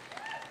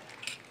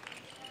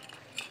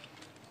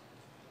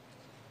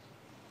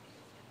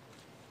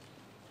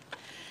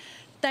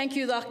 Thank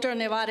you, Dr.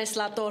 Nevares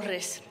La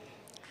Torres.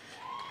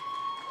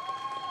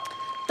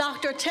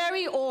 Dr.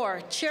 Terry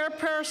Orr,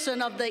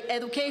 Chairperson of the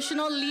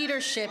Educational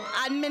Leadership,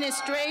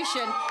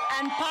 Administration,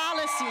 and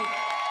Policy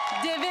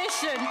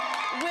Division,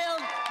 will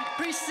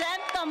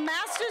present the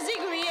master's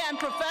degree and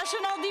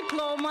professional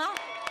diploma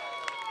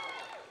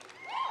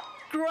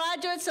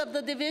graduates of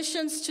the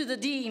divisions to the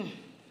dean.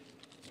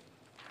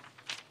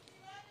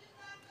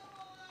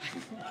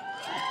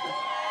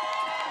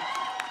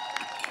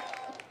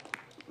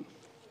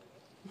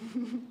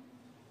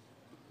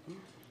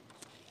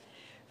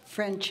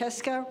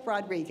 Francesca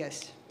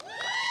Rodriguez.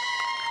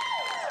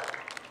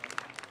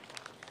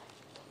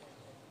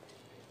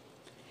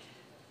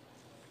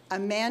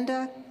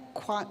 Amanda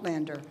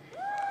Quatlander.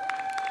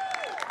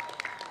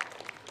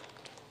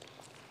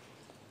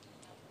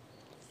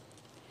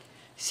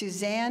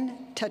 Suzanne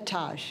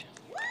Tataj.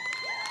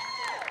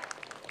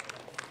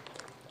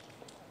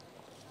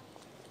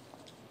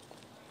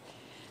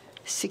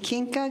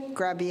 Sikinka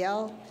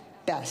Grabiel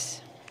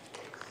Bess.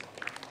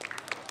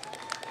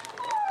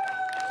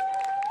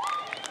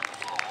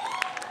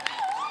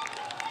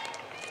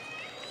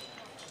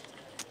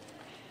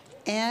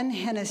 Anne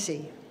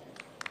Hennessy.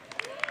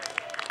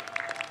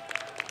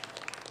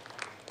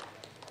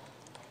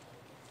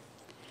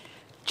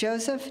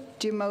 Joseph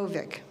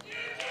Dumovic.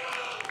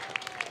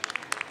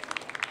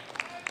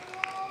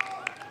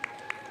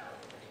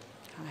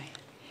 Hi.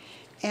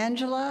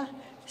 Angela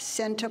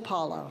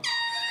Centopolo.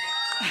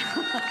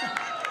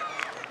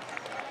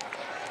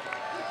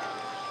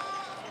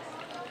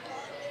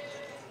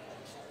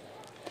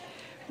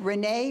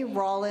 Renee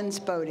Rollins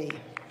Bodie.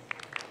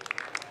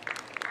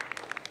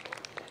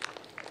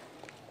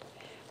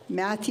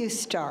 Matthew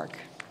Stark.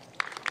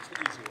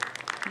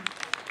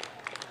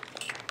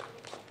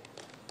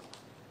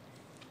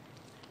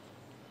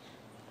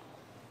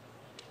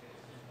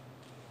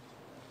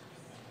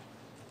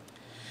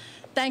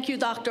 Thank you,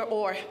 Dr.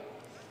 Orr.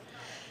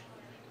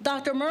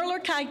 Dr.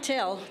 Merler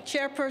Keitel,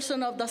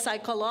 Chairperson of the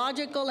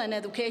Psychological and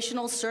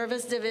Educational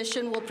Service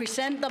Division, will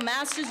present the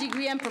master's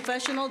degree and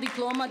professional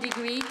diploma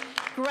degree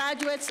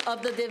graduates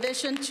of the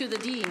division to the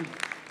dean.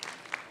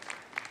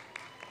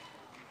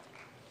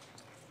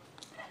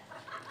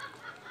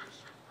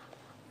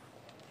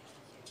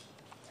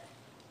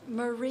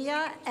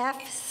 Maria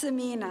F.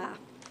 Semina.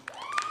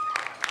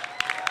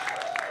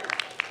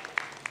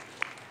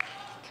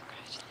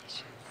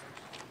 Congratulations.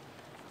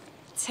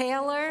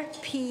 Taylor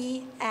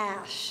P.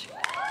 Ash.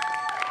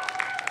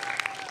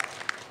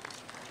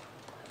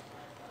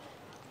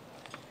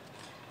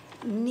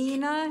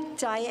 Nina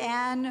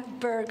Diane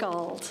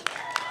Bergold.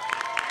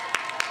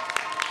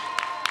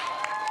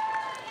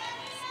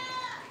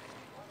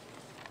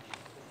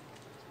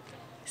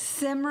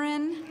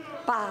 Simran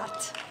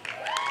Bhatt.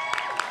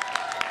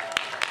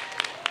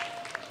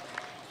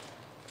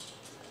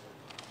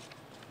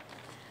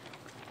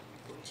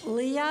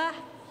 Leah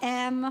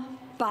M.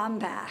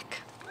 Bombach.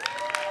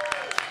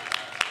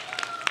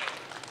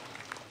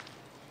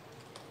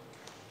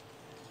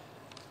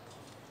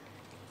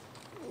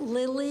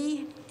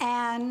 Lily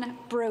Ann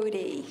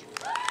Brody.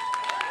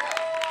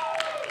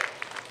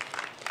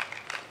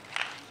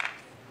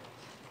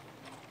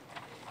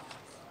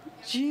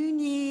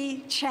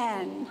 Junyi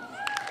Chen.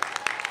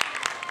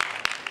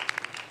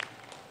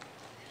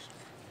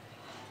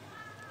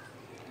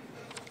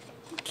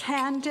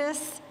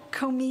 Candice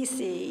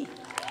Comisi.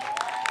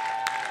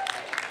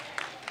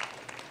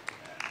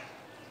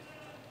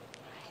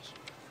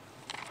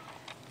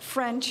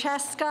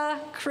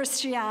 Francesca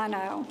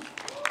Cristiano.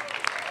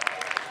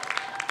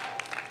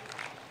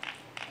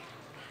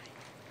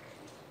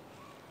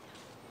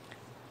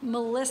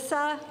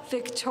 Melissa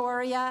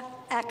Victoria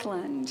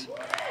Eklund.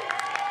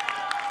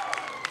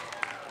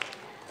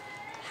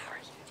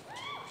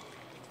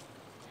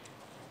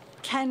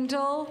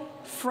 Kendall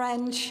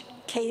French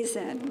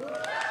Kazin.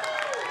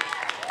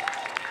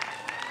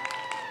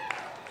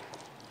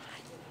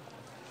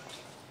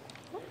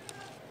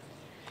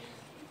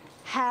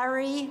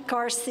 Harry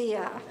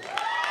Garcia.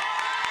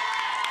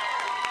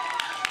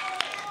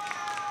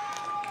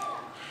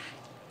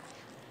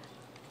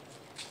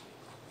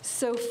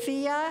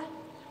 Sophia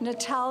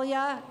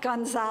Natalia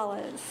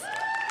Gonzalez.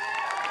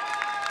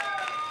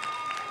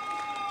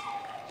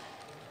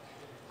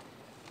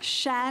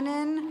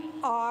 Shannon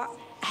R.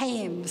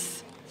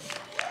 Hames.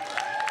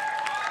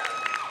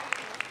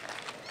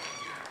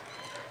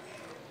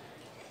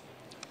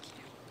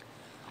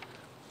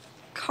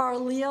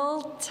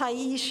 Carlile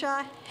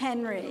Taisha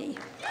Henry.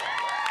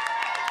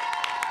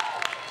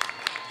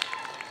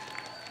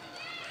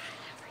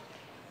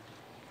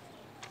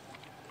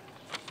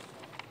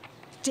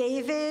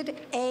 David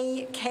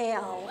A.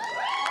 Kale.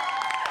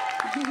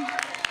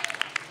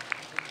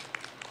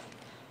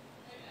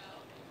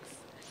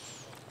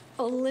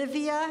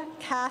 Olivia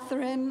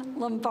Catherine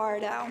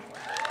Lombardo.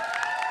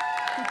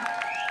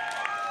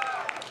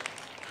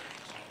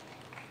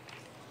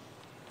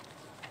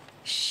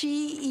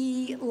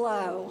 Shi-E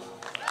Lowe.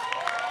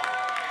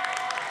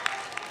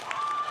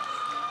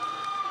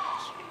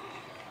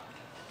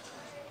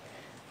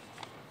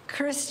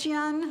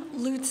 Christian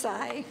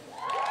Lutzai.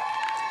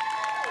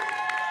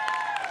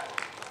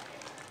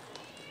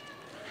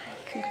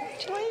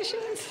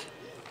 Congratulations.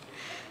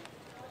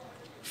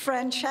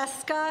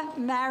 Francesca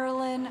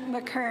Marilyn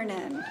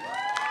McKernan.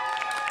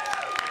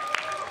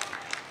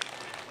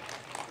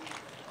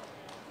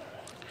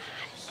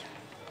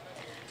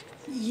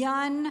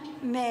 Yun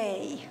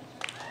May.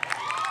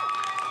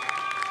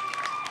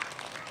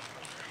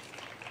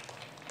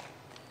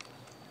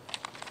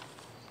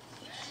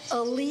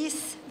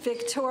 Elise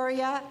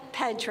Victoria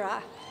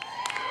Pedra.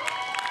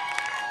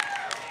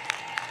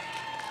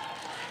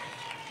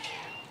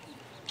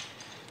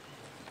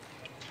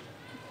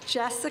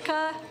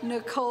 Jessica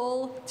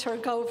Nicole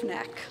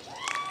Turgovnik.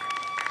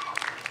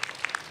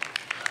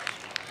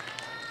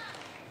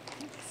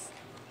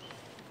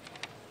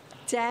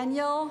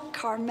 Daniel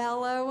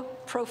Carmelo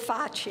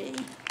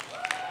Profaci.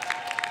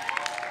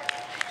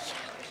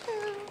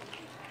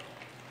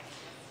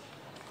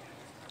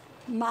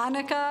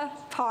 Monica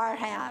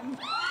Parham.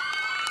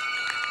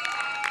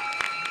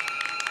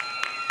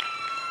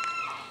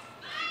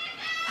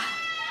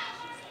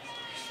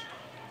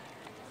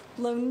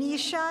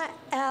 Lonisha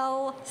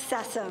L.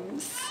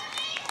 Sessoms.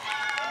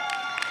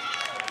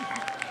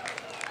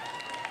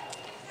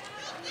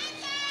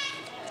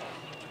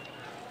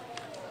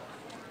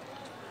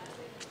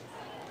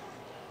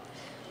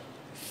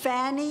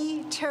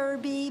 Fanny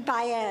Turby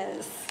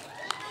Baez.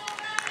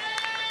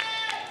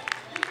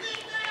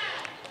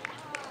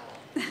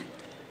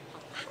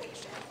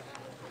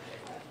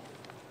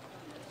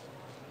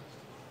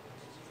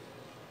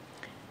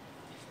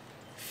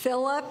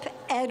 Philip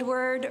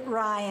Edward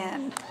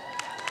Ryan.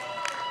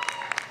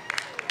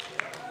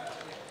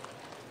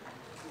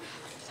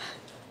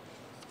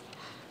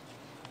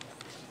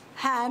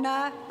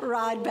 Hannah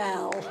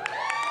Rodbell.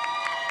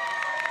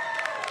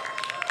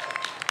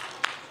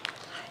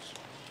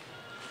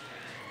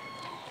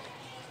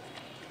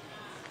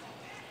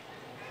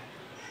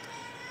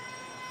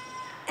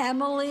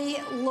 Emily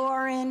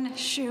Lauren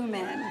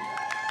Schumann.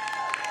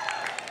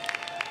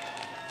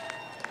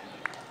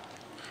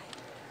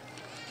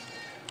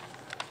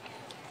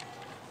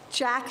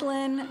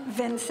 Jacqueline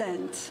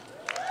Vincent.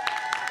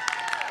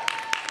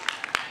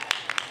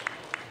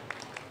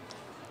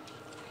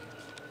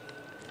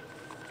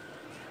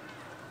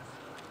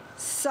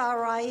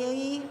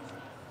 Sarai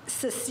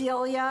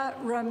Cecilia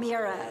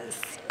Ramirez.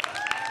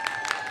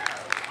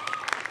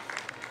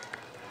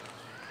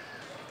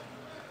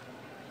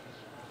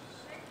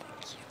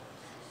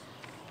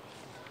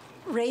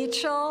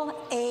 Rachel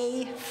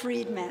A.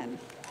 Friedman.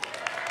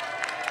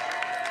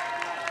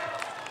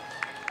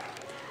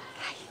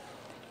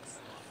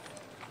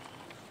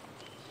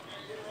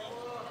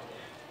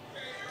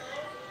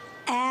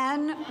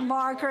 Anne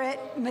Margaret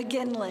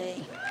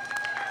McGinley.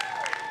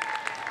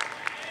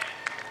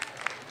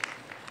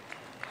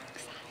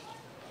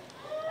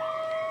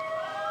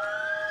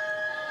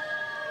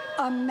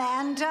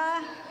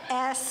 Amanda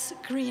S.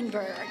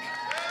 Greenberg.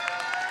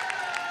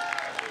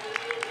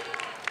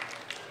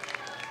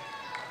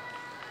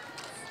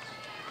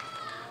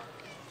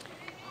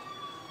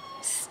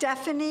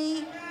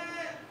 Stephanie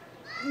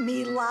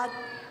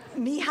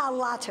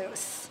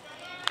Mihalatos.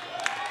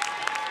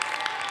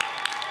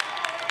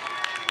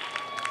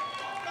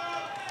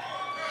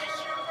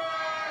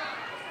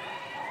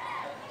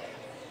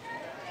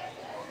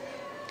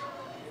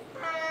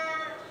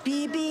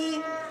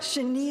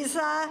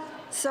 Shaniza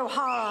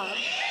Sohara.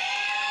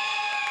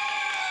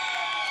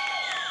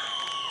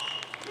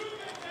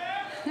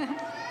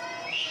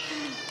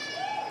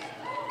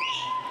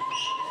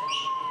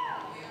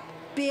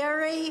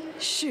 Barry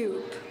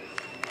Shoup.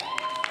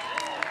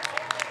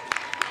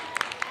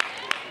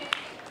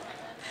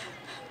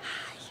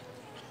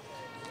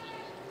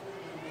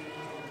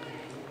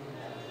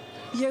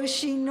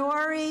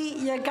 Yoshinori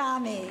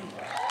Yagami.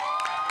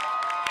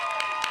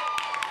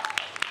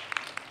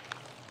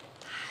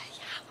 Hi,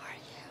 how are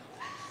you?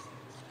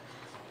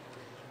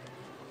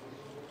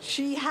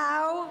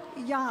 Shihao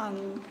Yang.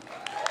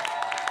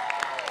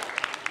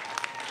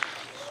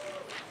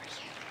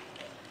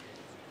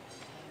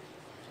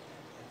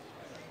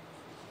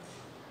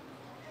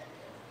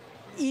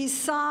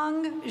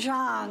 Isang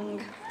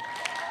Zhang.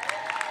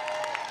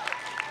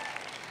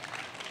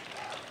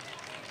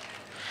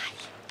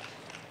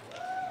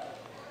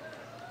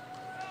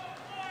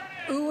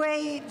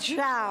 Wei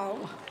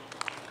Zhao.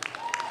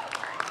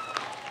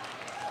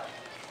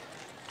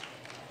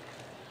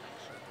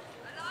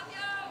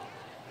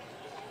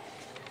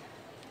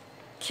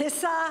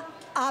 Kissa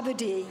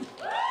Abadi.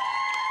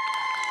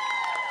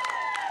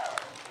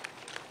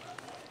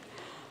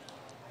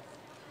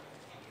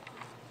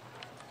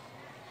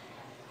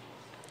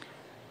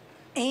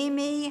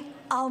 Amy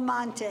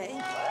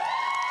Almonte.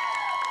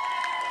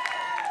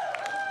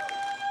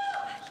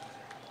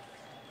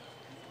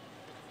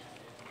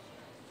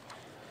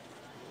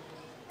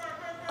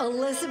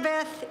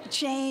 Elizabeth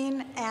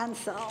Jane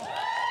Ansell.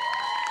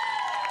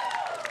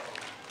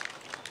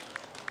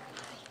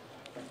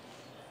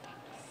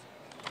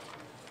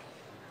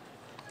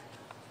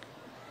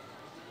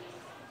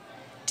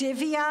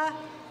 Divya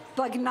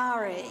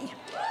Bagnari.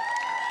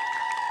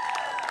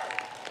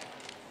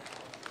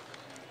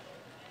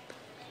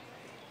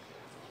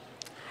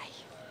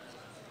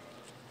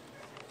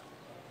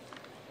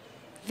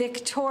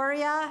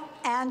 Victoria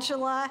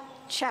Angela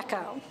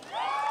Checo.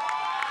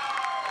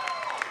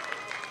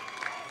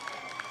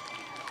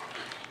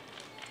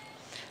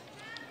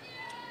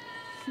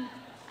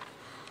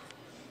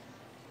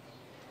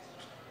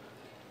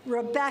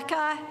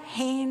 Rebecca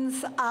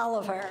Haynes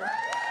Oliver.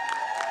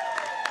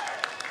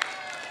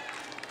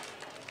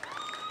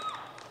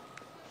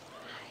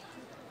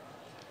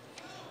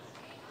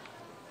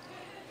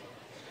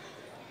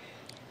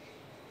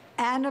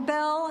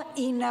 Annabelle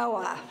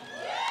Enoa.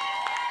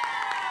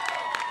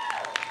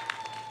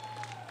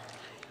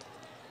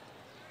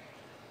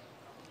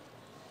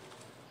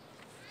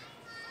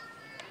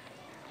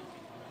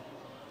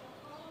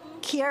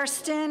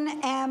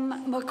 Kirsten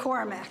M.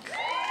 McCormick.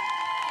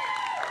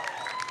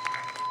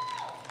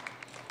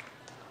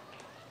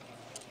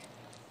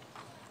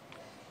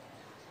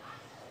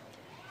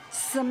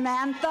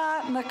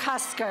 Samantha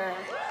McCusker.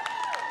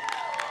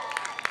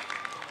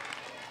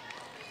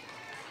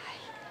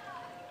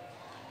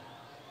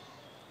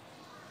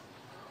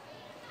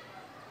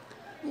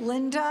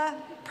 Linda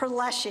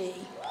Perleschi.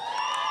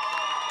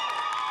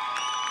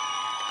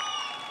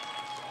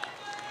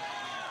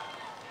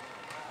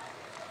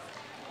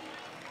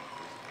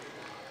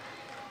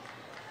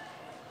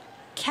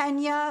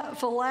 Kenya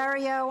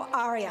Valerio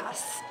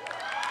Arias.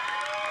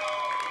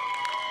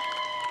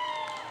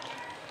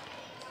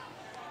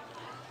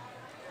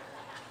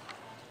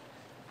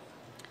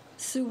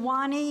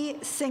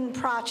 Suwani Singh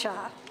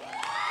Pracha.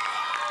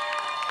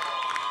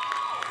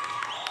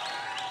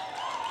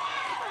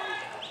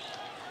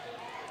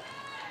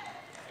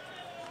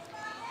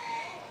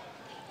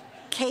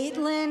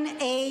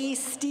 Caitlin A.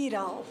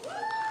 Steedle.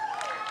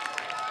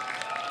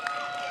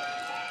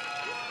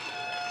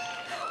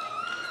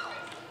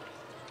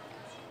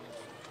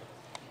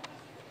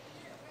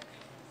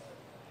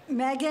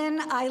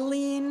 Megan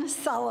Eileen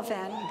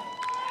Sullivan.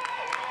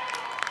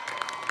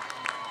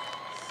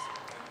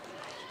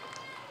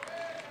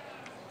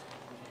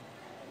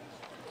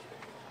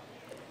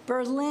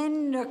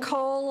 Berlin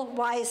Nicole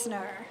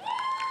Weisner.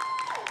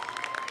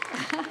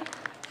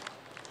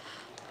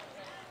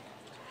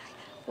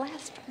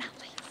 Last but not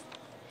least.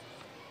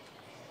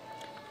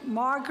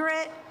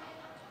 Margaret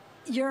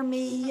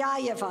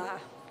Yermiyayeva.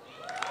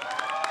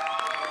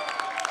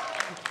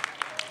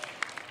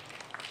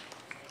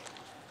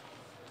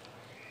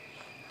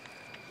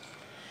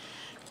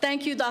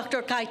 Thank you,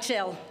 Dr.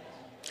 Keitel.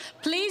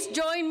 Please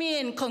join me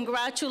in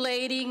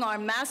congratulating our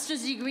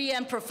master's degree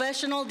and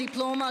professional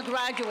diploma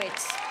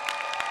graduates.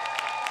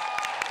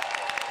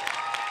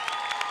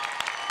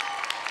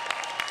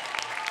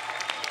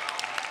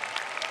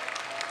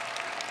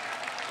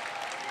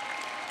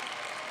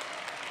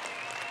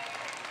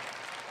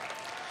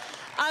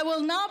 I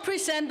will now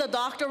present the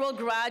doctoral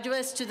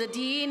graduates to the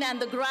dean and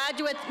the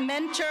graduate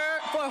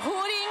mentor for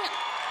hooting.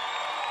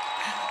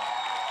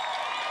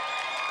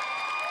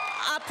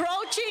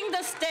 Approaching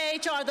the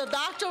stage are the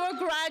doctoral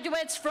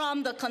graduates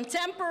from the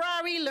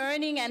Contemporary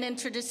Learning and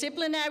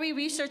Interdisciplinary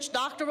Research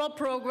Doctoral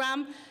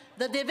Program,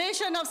 the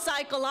Division of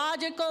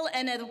Psychological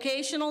and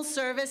Educational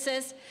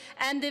Services,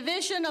 and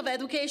Division of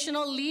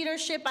Educational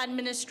Leadership,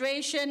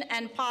 Administration,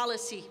 and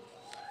Policy.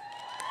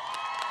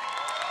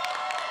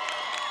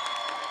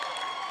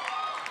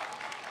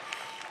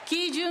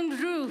 Ki-jun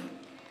Ryu.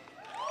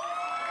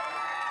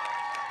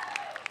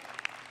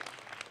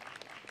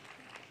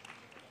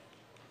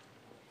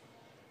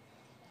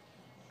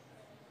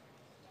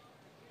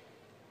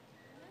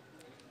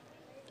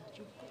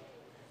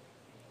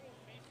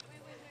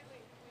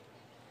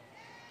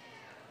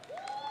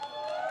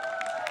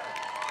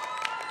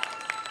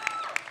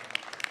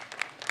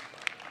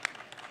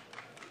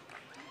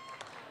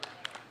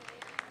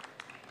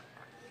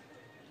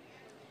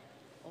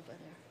 Over there.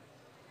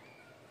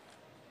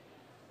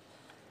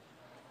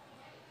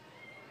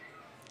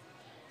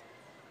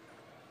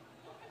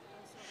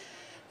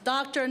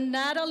 Dr.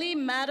 Natalie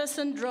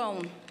Madison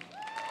Drone.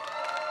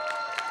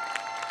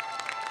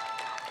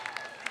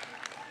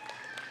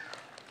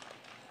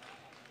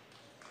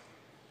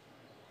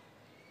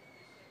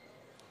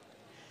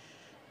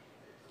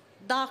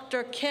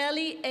 Dr.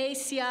 Kelly A.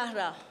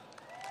 Sierra.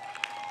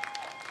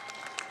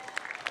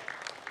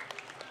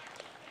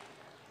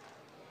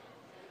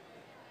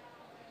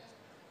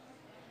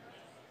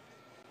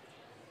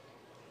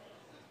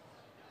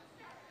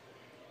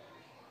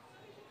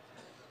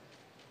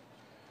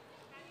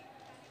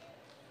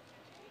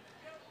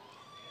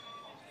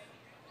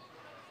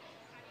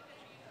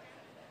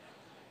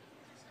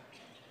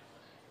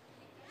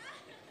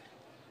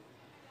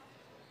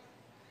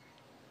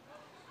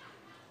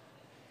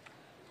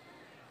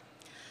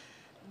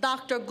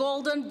 Dr.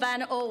 Golden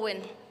Van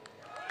Owen.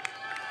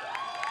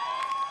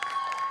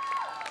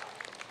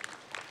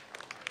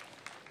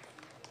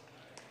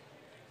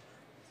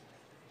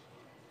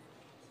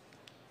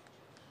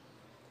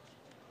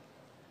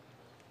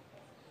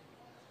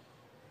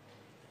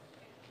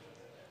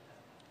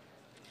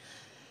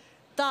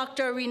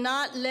 Dr.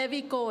 Renat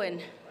Levy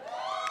Cohen.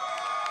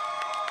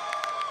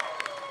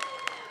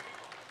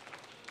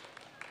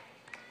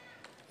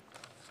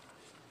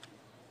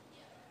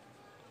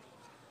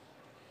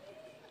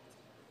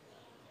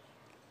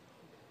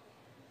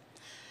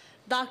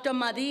 Dr.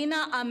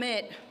 Madina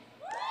Ahmed.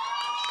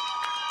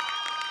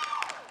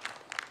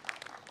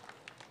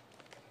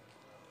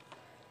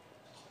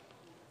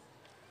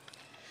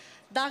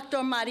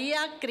 Dr.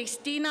 Maria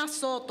Cristina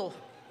Soto.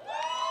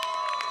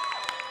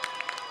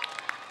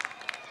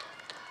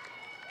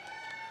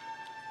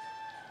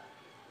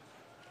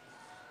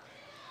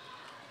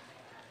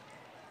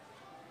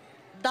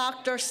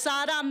 Dr.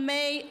 Sara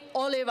May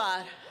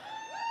Olivar.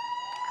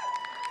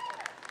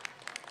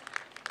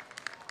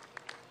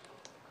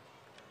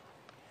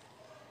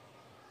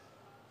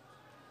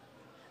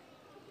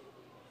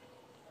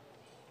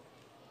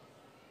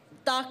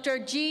 Dr.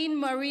 Jean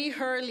Marie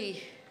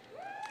Hurley.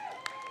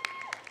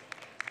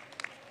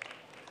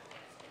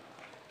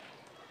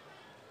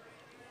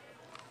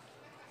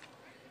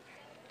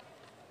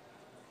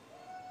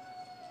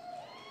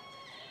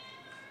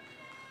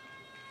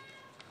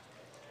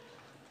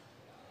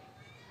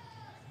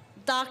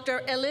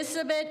 Dr.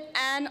 Elizabeth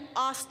Ann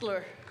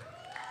Ostler.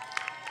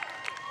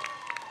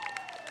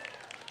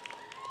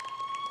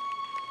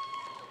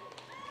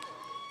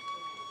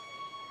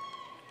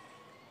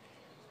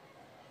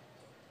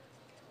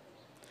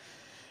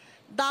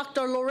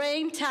 Dr.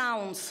 Lorraine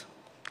Towns.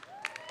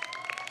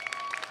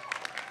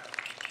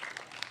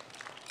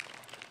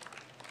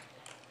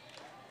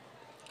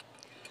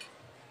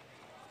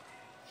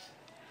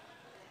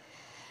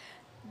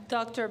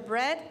 Dr.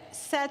 Brett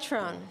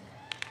Cetron.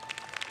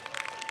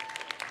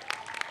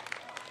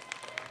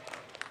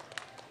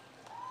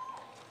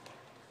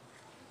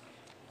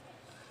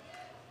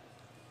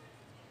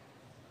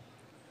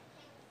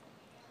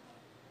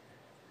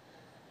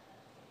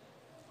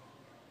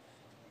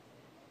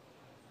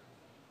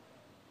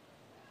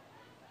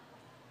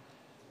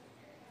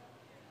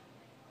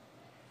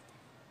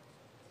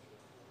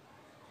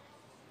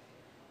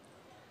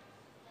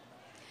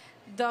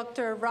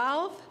 Dr.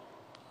 Ralph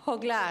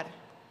Hoglar.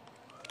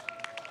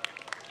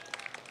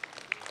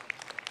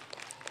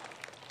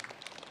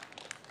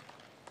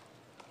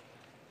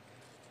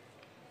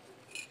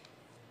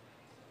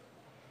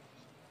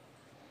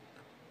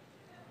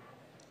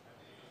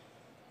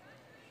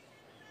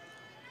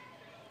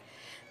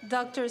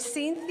 Dr.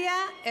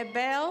 Cynthia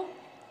Ebel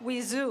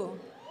Wizu.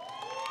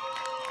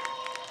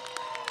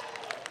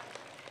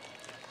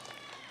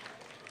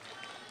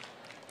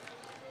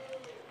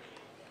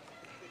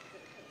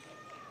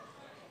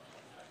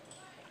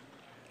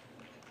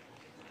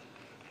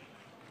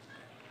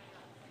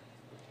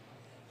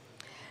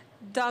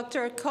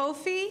 Dr.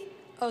 Kofi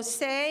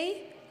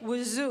Osei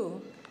Wuzu.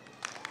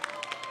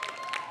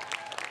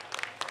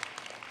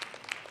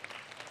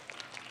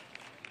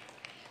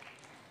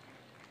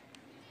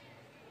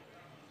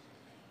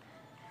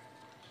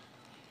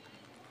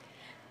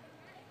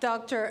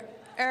 Dr.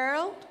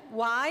 Earl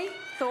Y.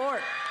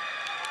 Thorpe.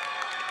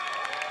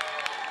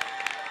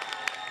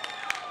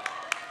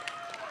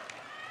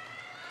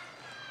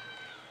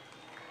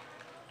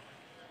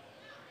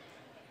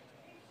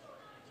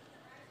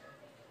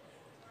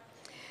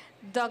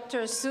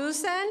 Dr.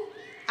 Susan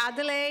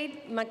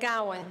Adelaide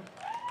McGowan.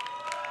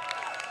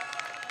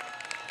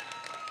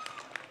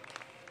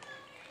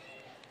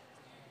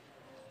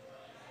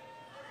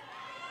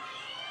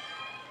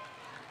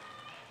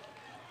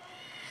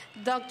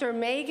 Dr.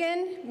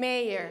 Megan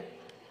Mayer.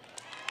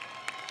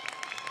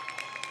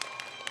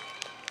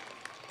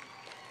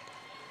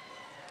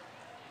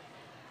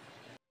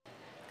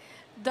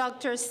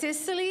 Dr.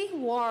 Cicely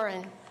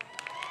Warren.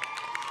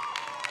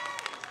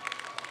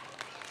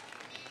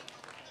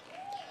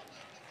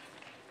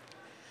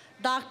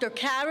 Dr.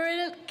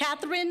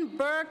 Catherine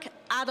Burke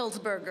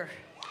Adelsberger.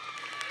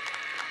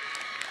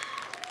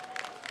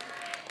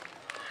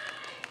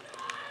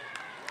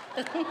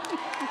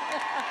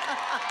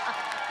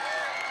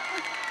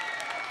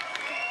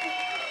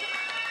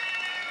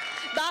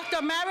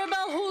 Dr.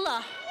 Maribel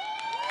Hula.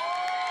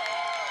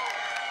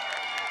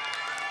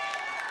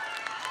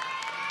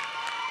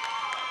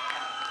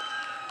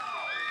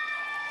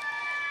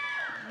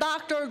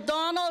 Dr.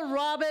 Donald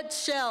Robert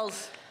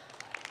Shells.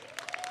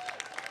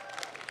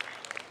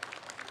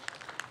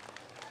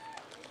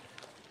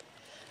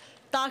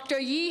 Dr.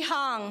 Yi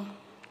Hong.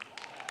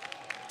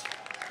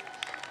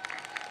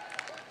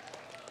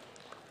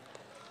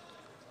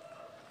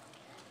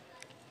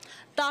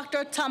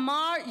 Dr.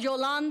 Tamar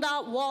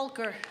Yolanda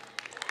Walker.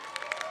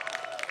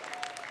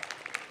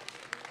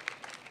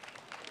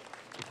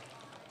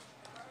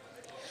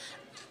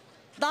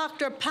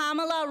 Dr.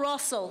 Pamela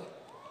Russell.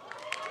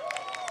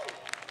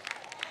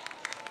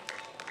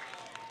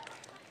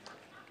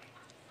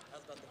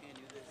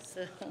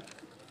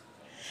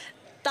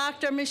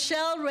 Dr.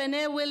 Michelle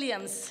Renee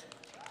Williams.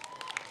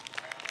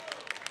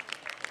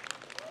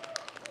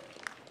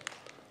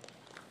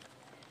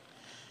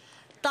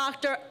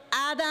 Dr.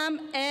 Adam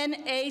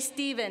N.A.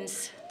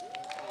 Stevens.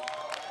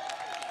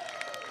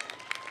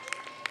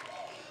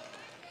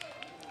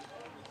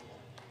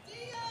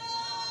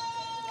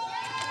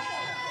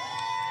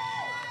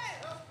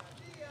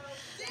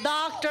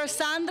 Dr.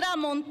 Sandra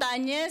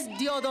Montañez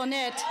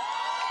Diodonet.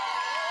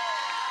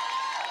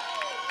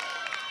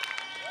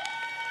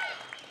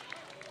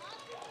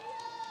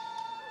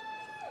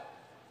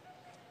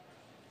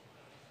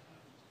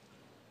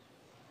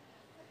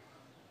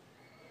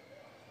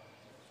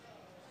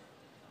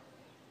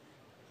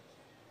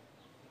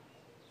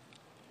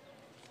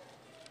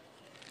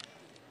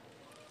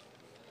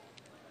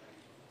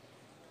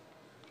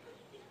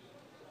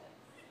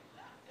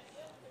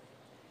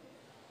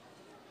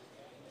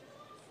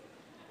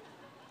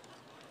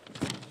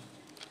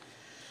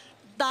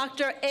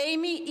 Dr.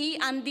 Amy E.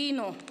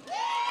 Andino.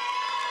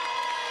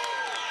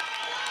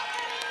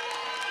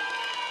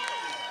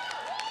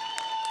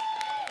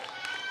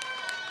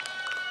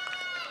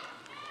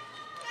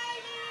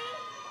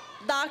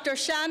 Dr.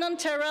 Shannon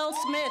Terrell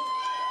Smith.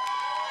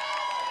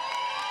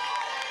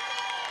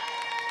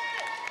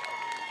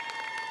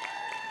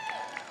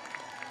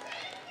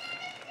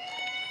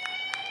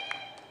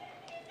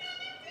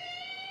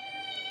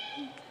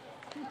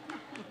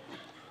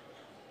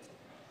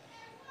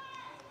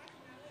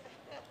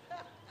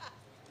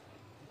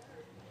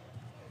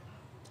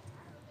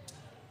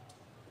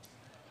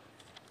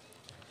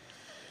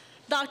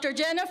 Dr.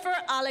 Jennifer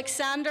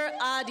Alexander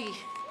Adi.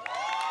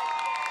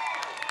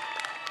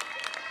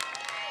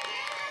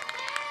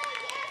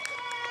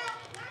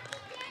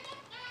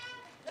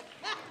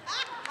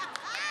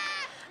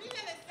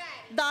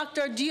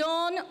 Dr.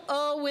 Dion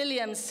O.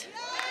 Williams.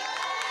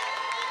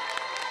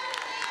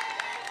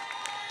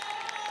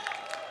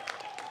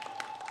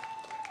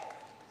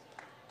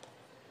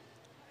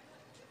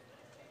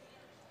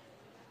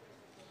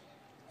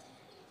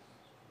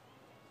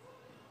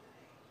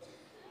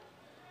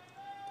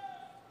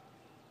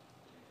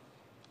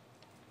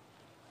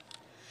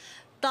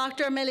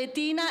 Dr.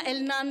 Meletina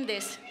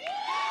Hernandez.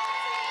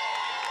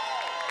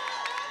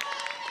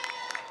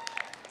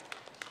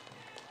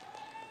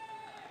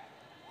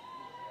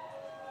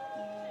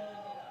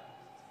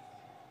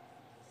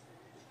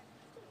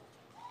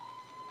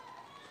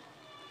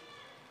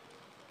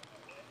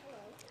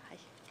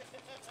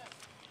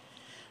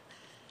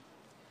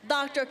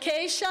 Dr.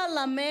 Keisha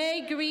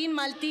LaMay Green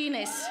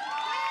Martinez.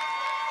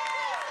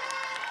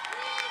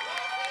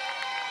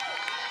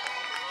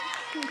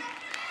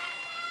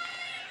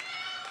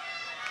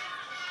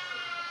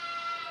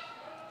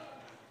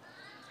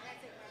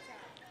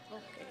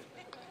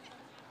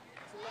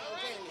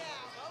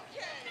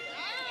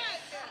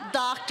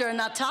 Dr.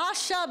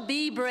 Natasha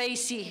B.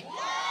 Bracy.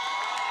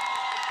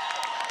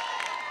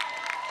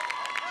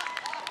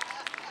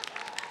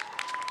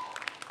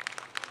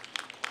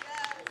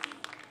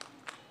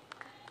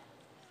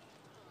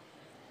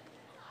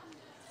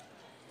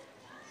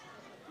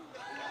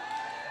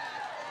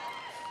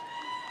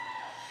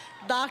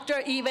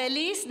 Dr.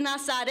 Ibelis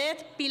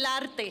Nazaret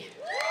Pilarte.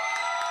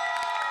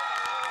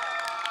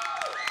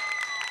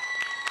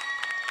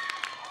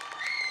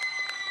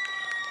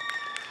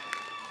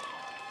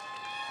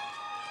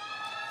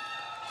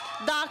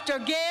 Dr.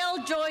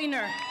 Gail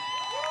Joyner.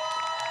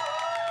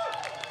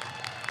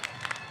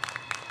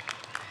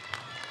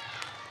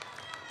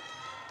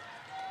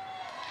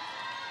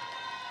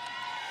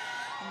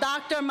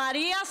 Dr.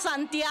 Maria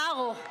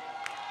Santiago.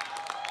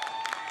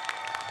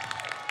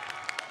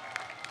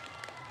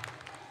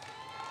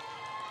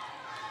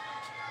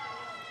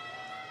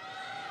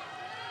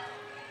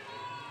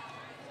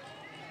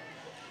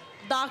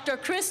 Dr.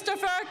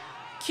 Christopher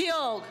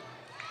Keogh.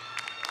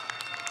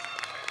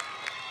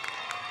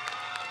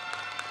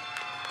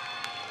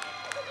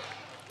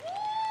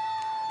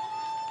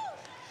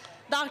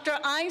 Dr.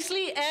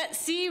 Ainsley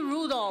C.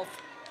 Rudolph.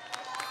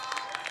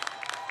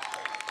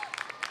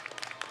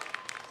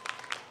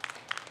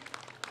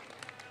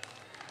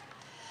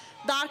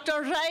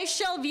 Dr.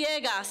 Rachel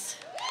Viegas.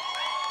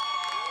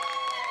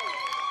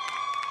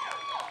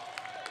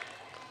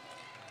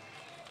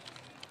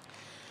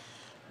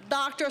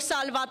 Dr.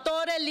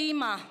 Salvatore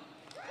Lima.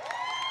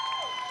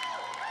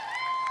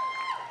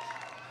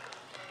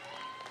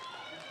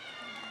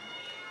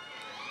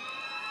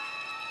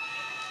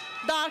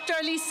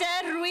 Dr.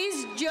 Lisette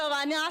Ruiz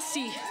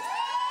Giovanazzi.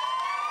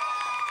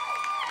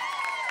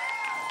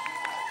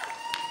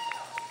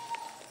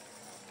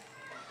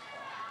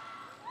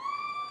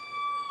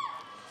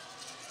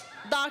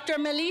 Dr.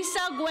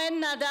 Melissa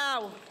Gwen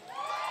Nadal.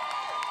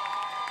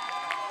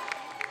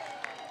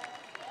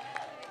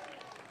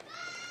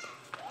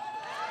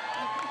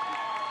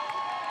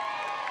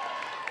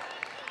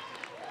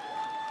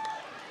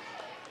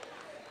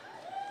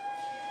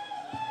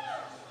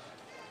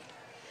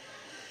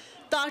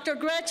 Dr.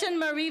 Gretchen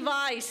Marie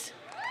Weiss.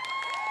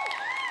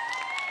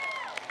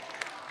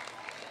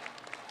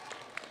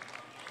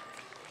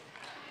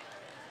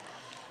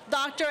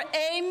 Dr.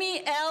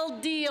 Amy L.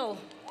 Deal.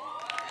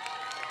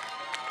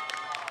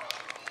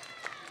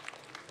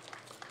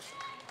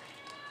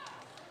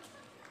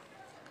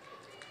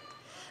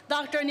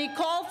 Dr.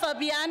 Nicole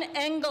Fabian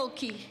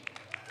Engelke.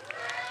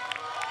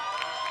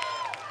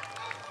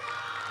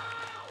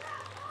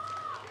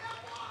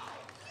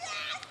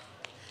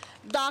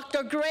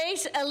 Dr.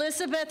 Grace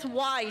Elizabeth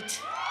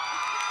White.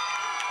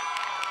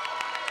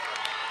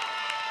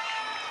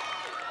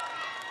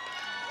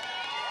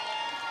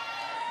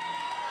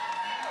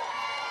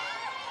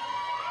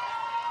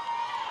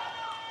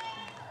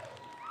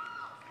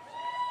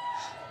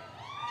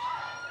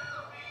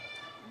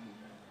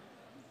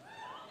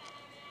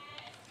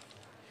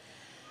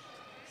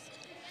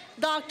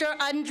 Dr.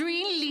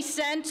 Andreen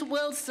Lisette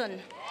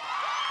Wilson.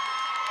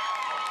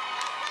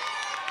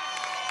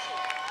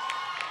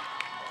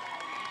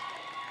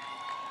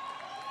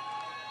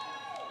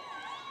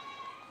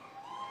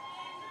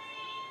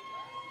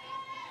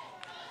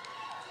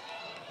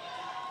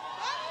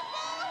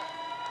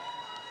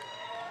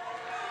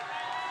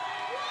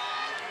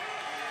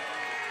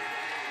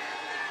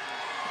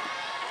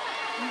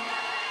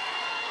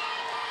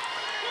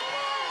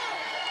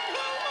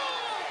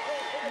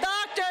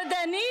 Dr.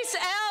 Denise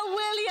L.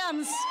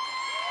 Williams.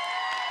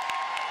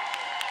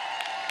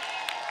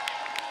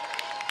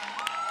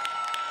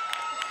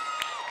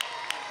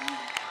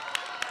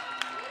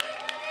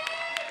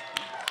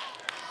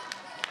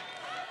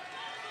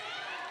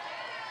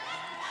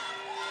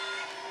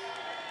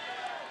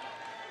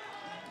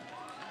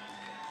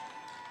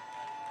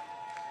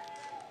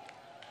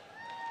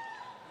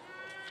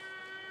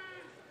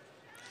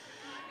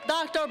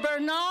 Dr.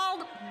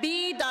 Bernard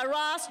B.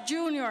 Darras,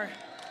 Jr.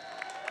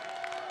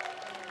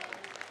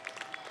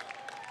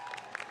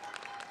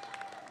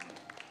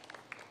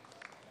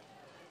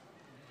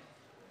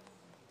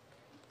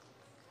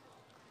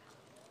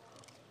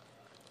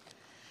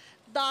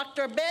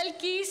 Dr.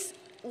 Belkis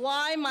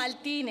Y.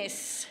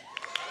 Martinez.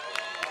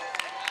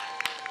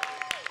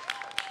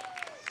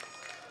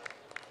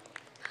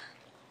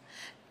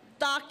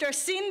 Dr.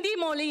 Cindy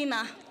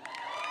Molina.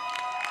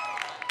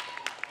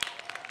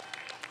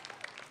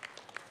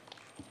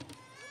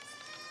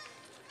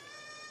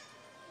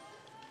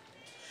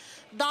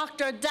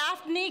 Dr.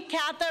 Daphne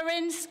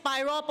Catherine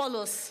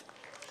Spiropoulos.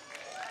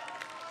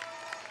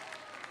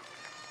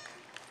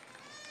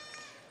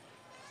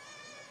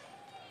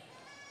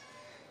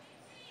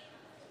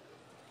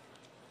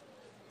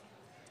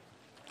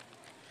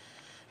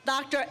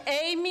 Dr.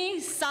 Amy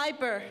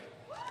Seiper.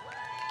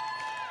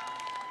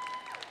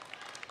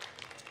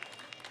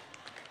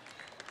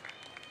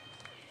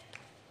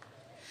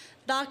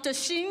 Dr.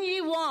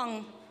 Xinyi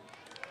Wang.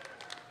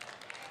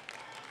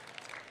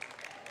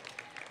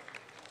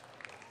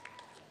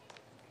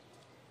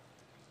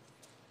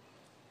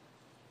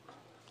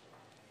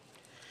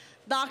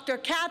 Dr.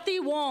 Kathy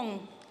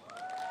Wong.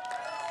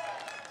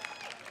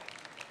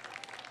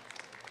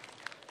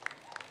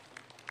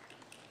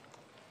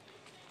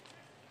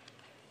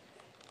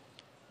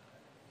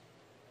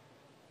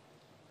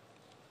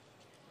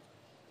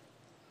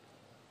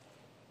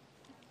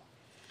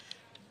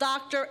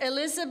 Dr.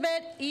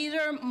 Elizabeth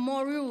Eder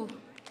Moru.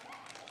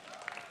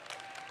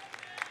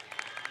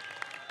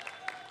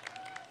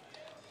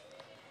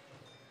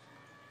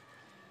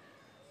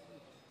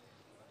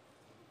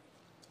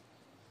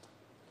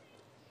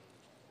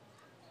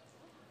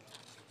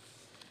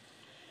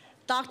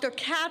 Dr.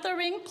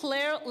 Catherine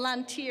Claire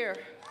Lantier.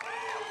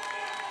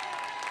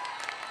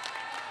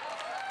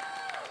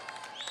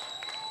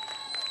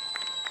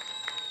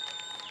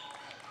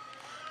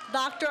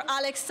 Dr.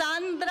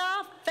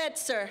 Alexandra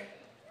Fetzer.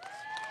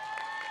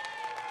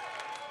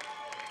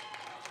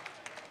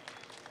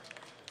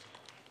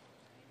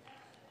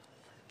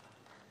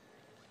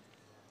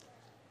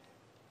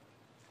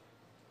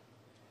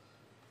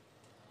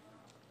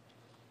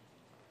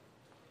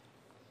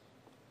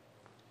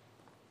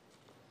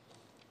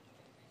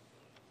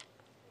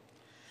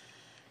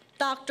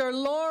 Dr.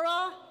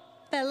 Laura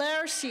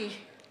Pelersi.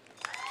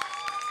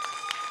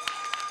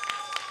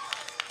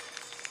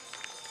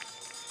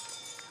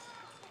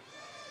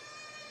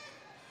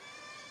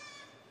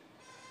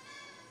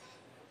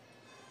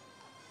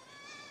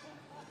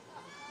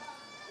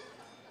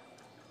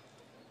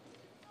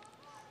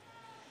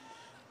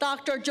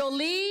 Dr.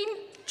 Jolene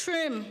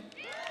Trim.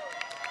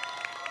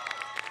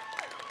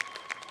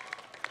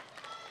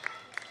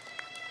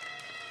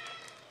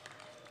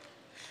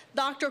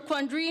 Dr.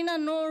 Quandrina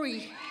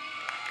Nori.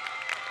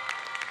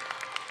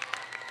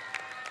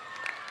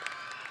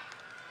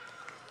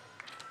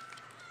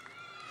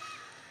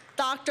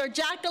 Dr.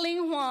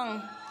 Jacqueline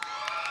Huang.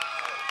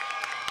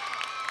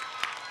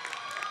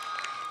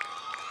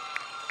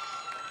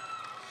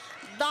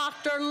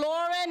 Dr.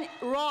 Lauren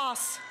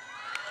Ross.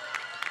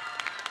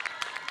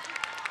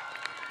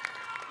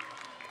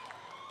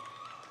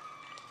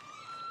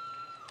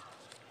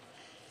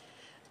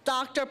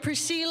 Dr.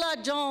 Priscilla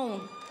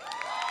Joan.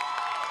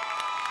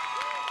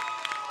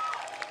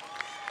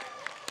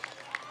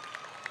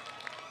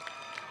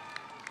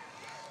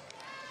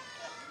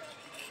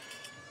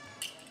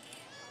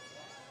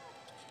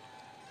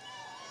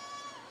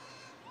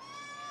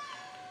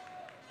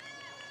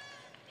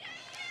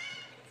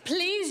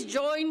 Please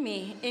join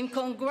me in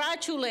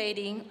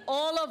congratulating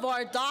all of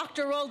our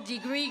doctoral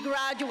degree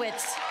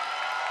graduates.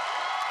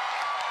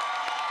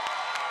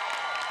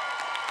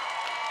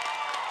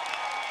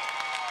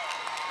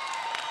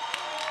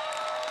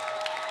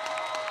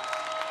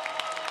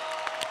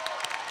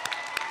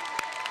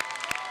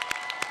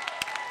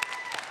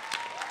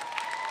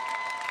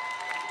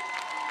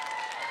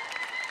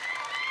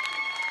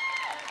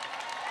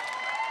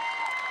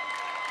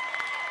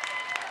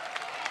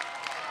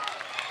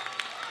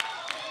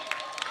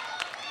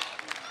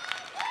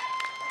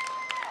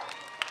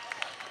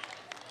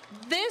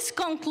 This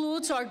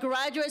concludes our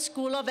Graduate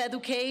School of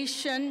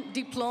Education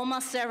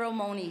Diploma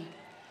ceremony.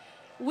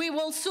 We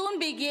will soon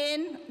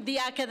begin the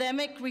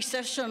academic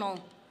recessional.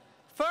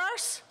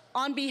 First,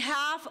 on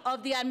behalf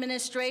of the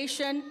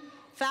administration,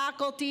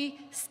 faculty,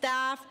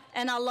 staff,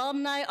 and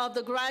alumni of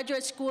the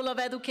Graduate School of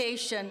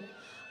Education,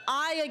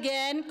 I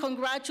again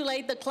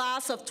congratulate the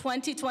class of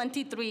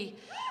 2023.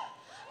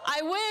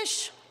 I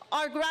wish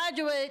our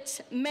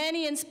graduates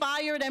many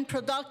inspired and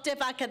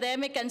productive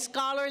academic and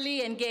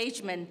scholarly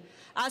engagement,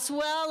 as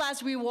well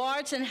as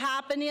rewards and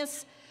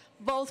happiness,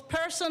 both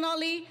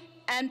personally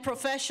and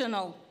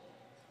professional.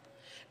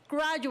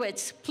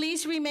 Graduates,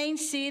 please remain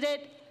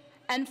seated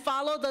and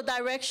follow the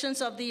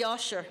directions of the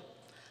usher.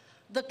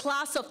 The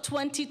class of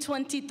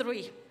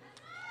 2023.